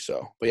 unfortunately.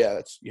 So, but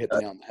yeah, you hit the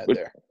nail on the head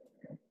there.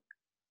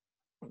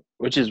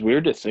 Which is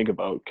weird to think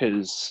about,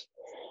 because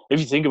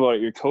if you think about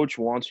it, your coach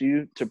wants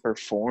you to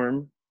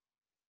perform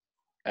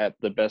at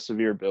the best of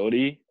your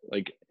ability.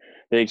 Like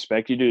they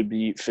expect you to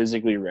be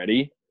physically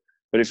ready,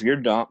 but if you're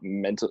not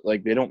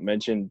like they don't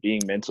mention being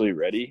mentally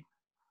ready,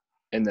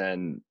 and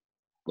then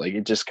like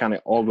it just kind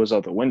of all goes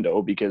out the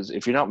window, because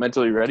if you're not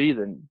mentally ready,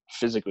 then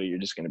physically you're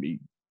just going to be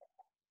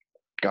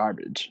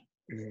garbage.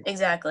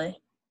 Exactly.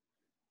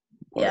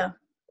 Yeah.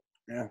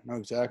 Yeah, no,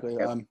 exactly.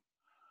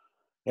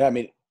 Yeah, I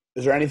mean,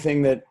 is there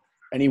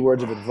any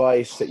words of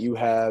advice that you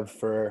have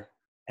for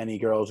any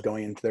girls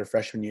going into their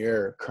freshman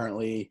year or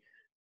currently,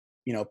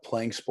 you know,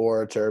 playing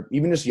sports, or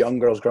even just young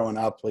girls growing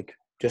up, like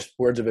just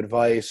words of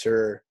advice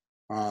or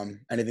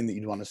anything that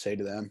you'd want to say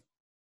to them?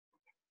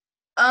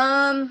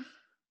 I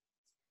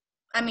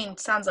mean,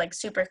 sounds like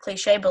super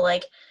cliche, but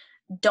like,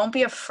 don't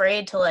be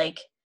afraid to like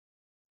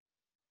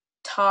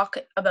talk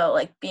about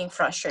like being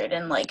frustrated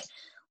and like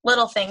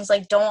little things.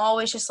 Like, don't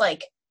always just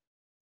like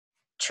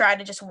try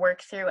to just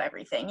work through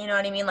everything. You know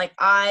what I mean? Like,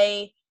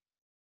 I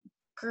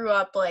grew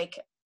up like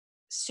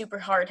super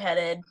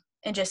hard-headed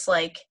and just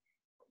like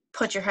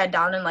put your head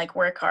down and like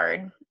work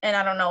hard. And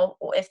I don't know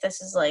if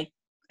this is like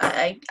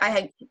I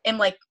am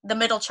like the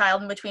middle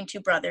child in between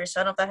two brothers,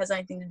 so I don't know if that has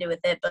anything to do with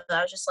it, but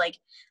I was just like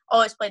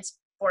always played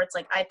sports.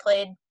 Like I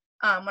played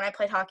when I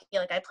played hockey,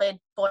 like I played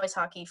boys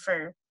hockey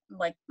for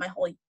like my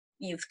whole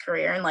youth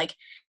career, and like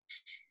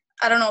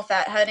I don't know if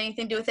that had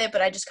anything to do with it,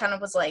 but I just kind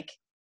of was like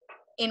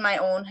in my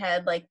own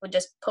head, like would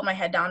just put my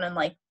head down and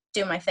like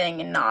do my thing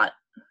and not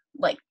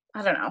like,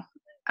 I don't know.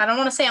 I don't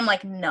want to say I'm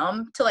like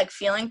numb to like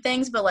feeling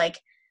things, but like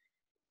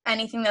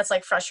anything that's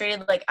like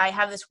frustrated, like I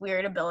have this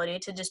weird ability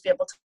to just be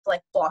able to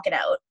like block it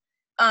out.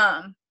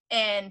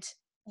 And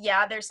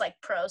yeah, there's like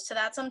pros to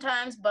that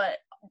sometimes, but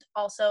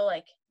also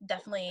like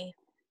definitely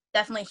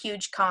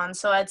huge cons.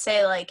 So I'd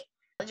say like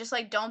just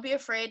like don't be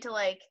afraid to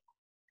like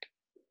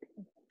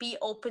be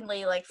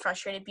openly like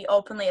frustrated, be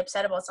openly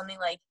upset about something.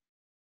 Like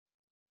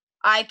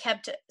I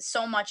kept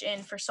so much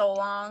in for so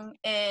long,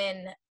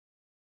 and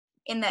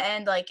in the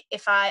end, like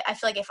I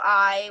feel like if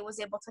I was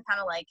able to kind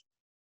of like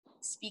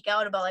speak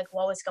out about like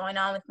what was going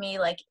on with me,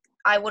 like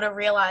I would have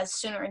realized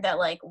sooner that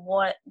like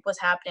what was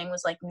happening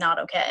was like not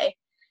okay.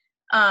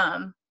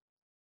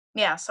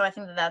 Yeah, so I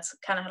think that's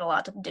kind of had a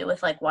lot to do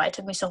with like why it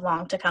took me so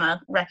long to kind of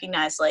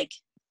recognize like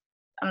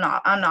I'm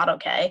not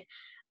okay.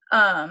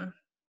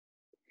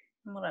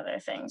 What other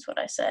things would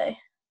I say?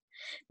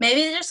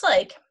 Maybe just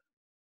like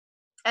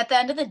at the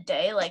end of the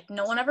day, like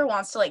no one ever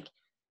wants to like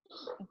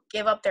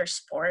give up their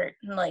sport,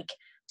 and like,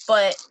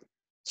 but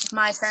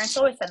my parents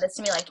always said this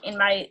to me, like in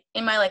my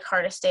like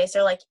hardest days,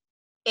 they're like,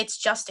 it's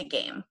just a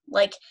game.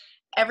 Like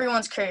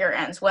everyone's career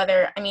ends,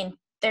 whether, I mean,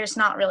 there's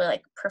not really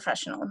like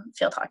professional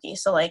field hockey,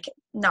 so like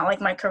not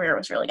like my career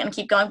was really gonna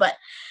keep going, but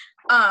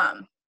at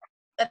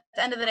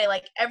the end of the day,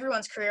 like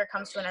everyone's career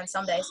comes to an end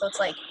someday. So it's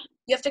like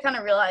you have to kind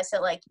of realize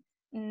that like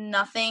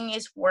nothing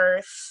is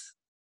worth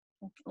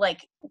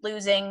like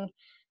losing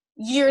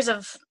years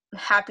of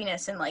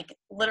happiness and like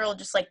literal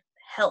just like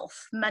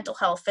health, mental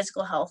health,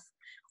 physical health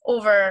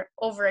over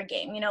a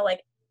game. You know,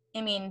 like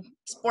I mean,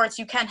 sports,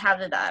 you can have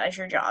that as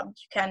your job,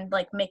 you can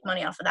like make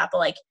money off of that, but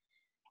like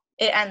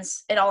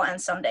it all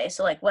ends someday.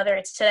 So like whether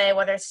it's today,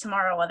 whether it's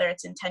tomorrow, whether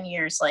it's in 10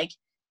 years, like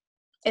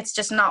it's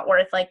just not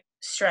worth like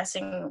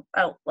stressing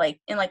out like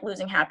in like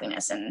losing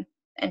happiness and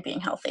being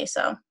healthy.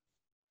 So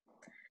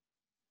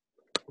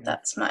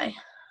that's my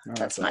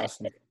awesome.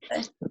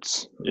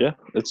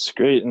 It's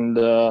great. And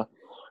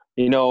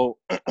You know,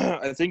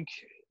 I think,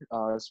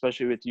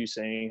 especially with you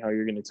saying how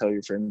you're going to tell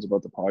your friends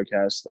about the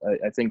podcast,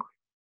 I think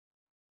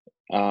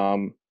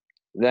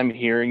them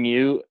hearing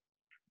you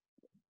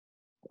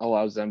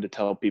allows them to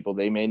tell people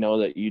they may know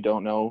that you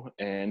don't know.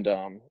 And,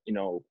 you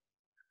know,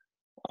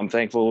 I'm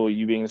thankful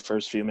you being the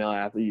first female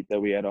athlete that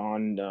we had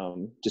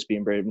on, just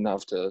being brave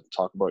enough to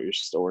talk about your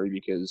story,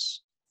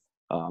 because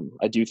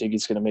I do think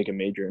it's going to make a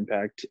major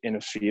impact in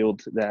a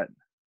field that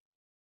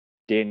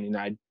Danny and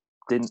I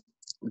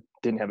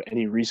didn't have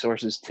any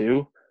resources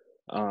to.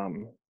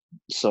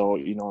 So,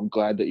 you know, I'm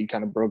glad that you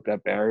kind of broke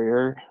that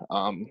barrier,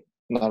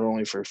 not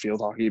only for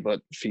field hockey,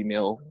 but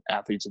female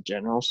athletes in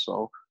general.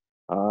 So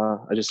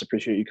I just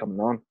appreciate you coming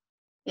on.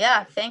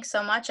 Yeah, thanks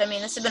so much. I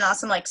mean, this has been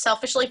awesome. Like,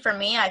 selfishly for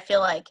me, I feel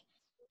like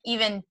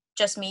even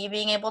just me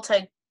being able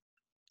to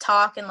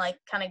talk and like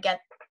kind of get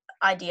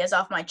ideas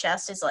off my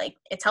chest is like,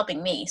 it's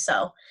helping me.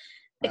 So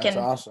it That's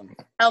can awesome.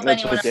 help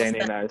That's anyone what else. Danny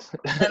and I.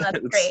 Then that's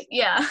great.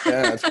 Yeah.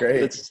 Yeah, that's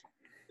great.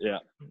 Yeah.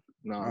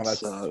 No,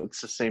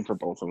 it's the same for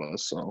both of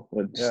us. So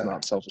it's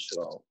not selfish at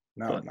all.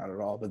 No, not at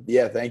all. But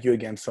yeah, thank you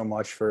again so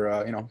much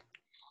for you know,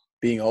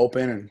 being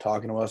open and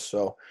talking to us.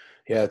 So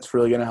yeah, it's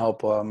really gonna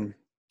help a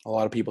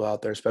lot of people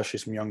out there, especially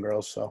some young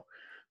girls. So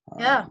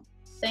yeah,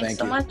 thanks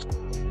so much.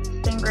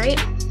 It's been great.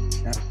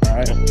 Yeah. All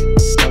right.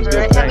 Sounds All good.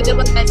 right, have a good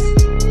one,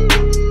 guys.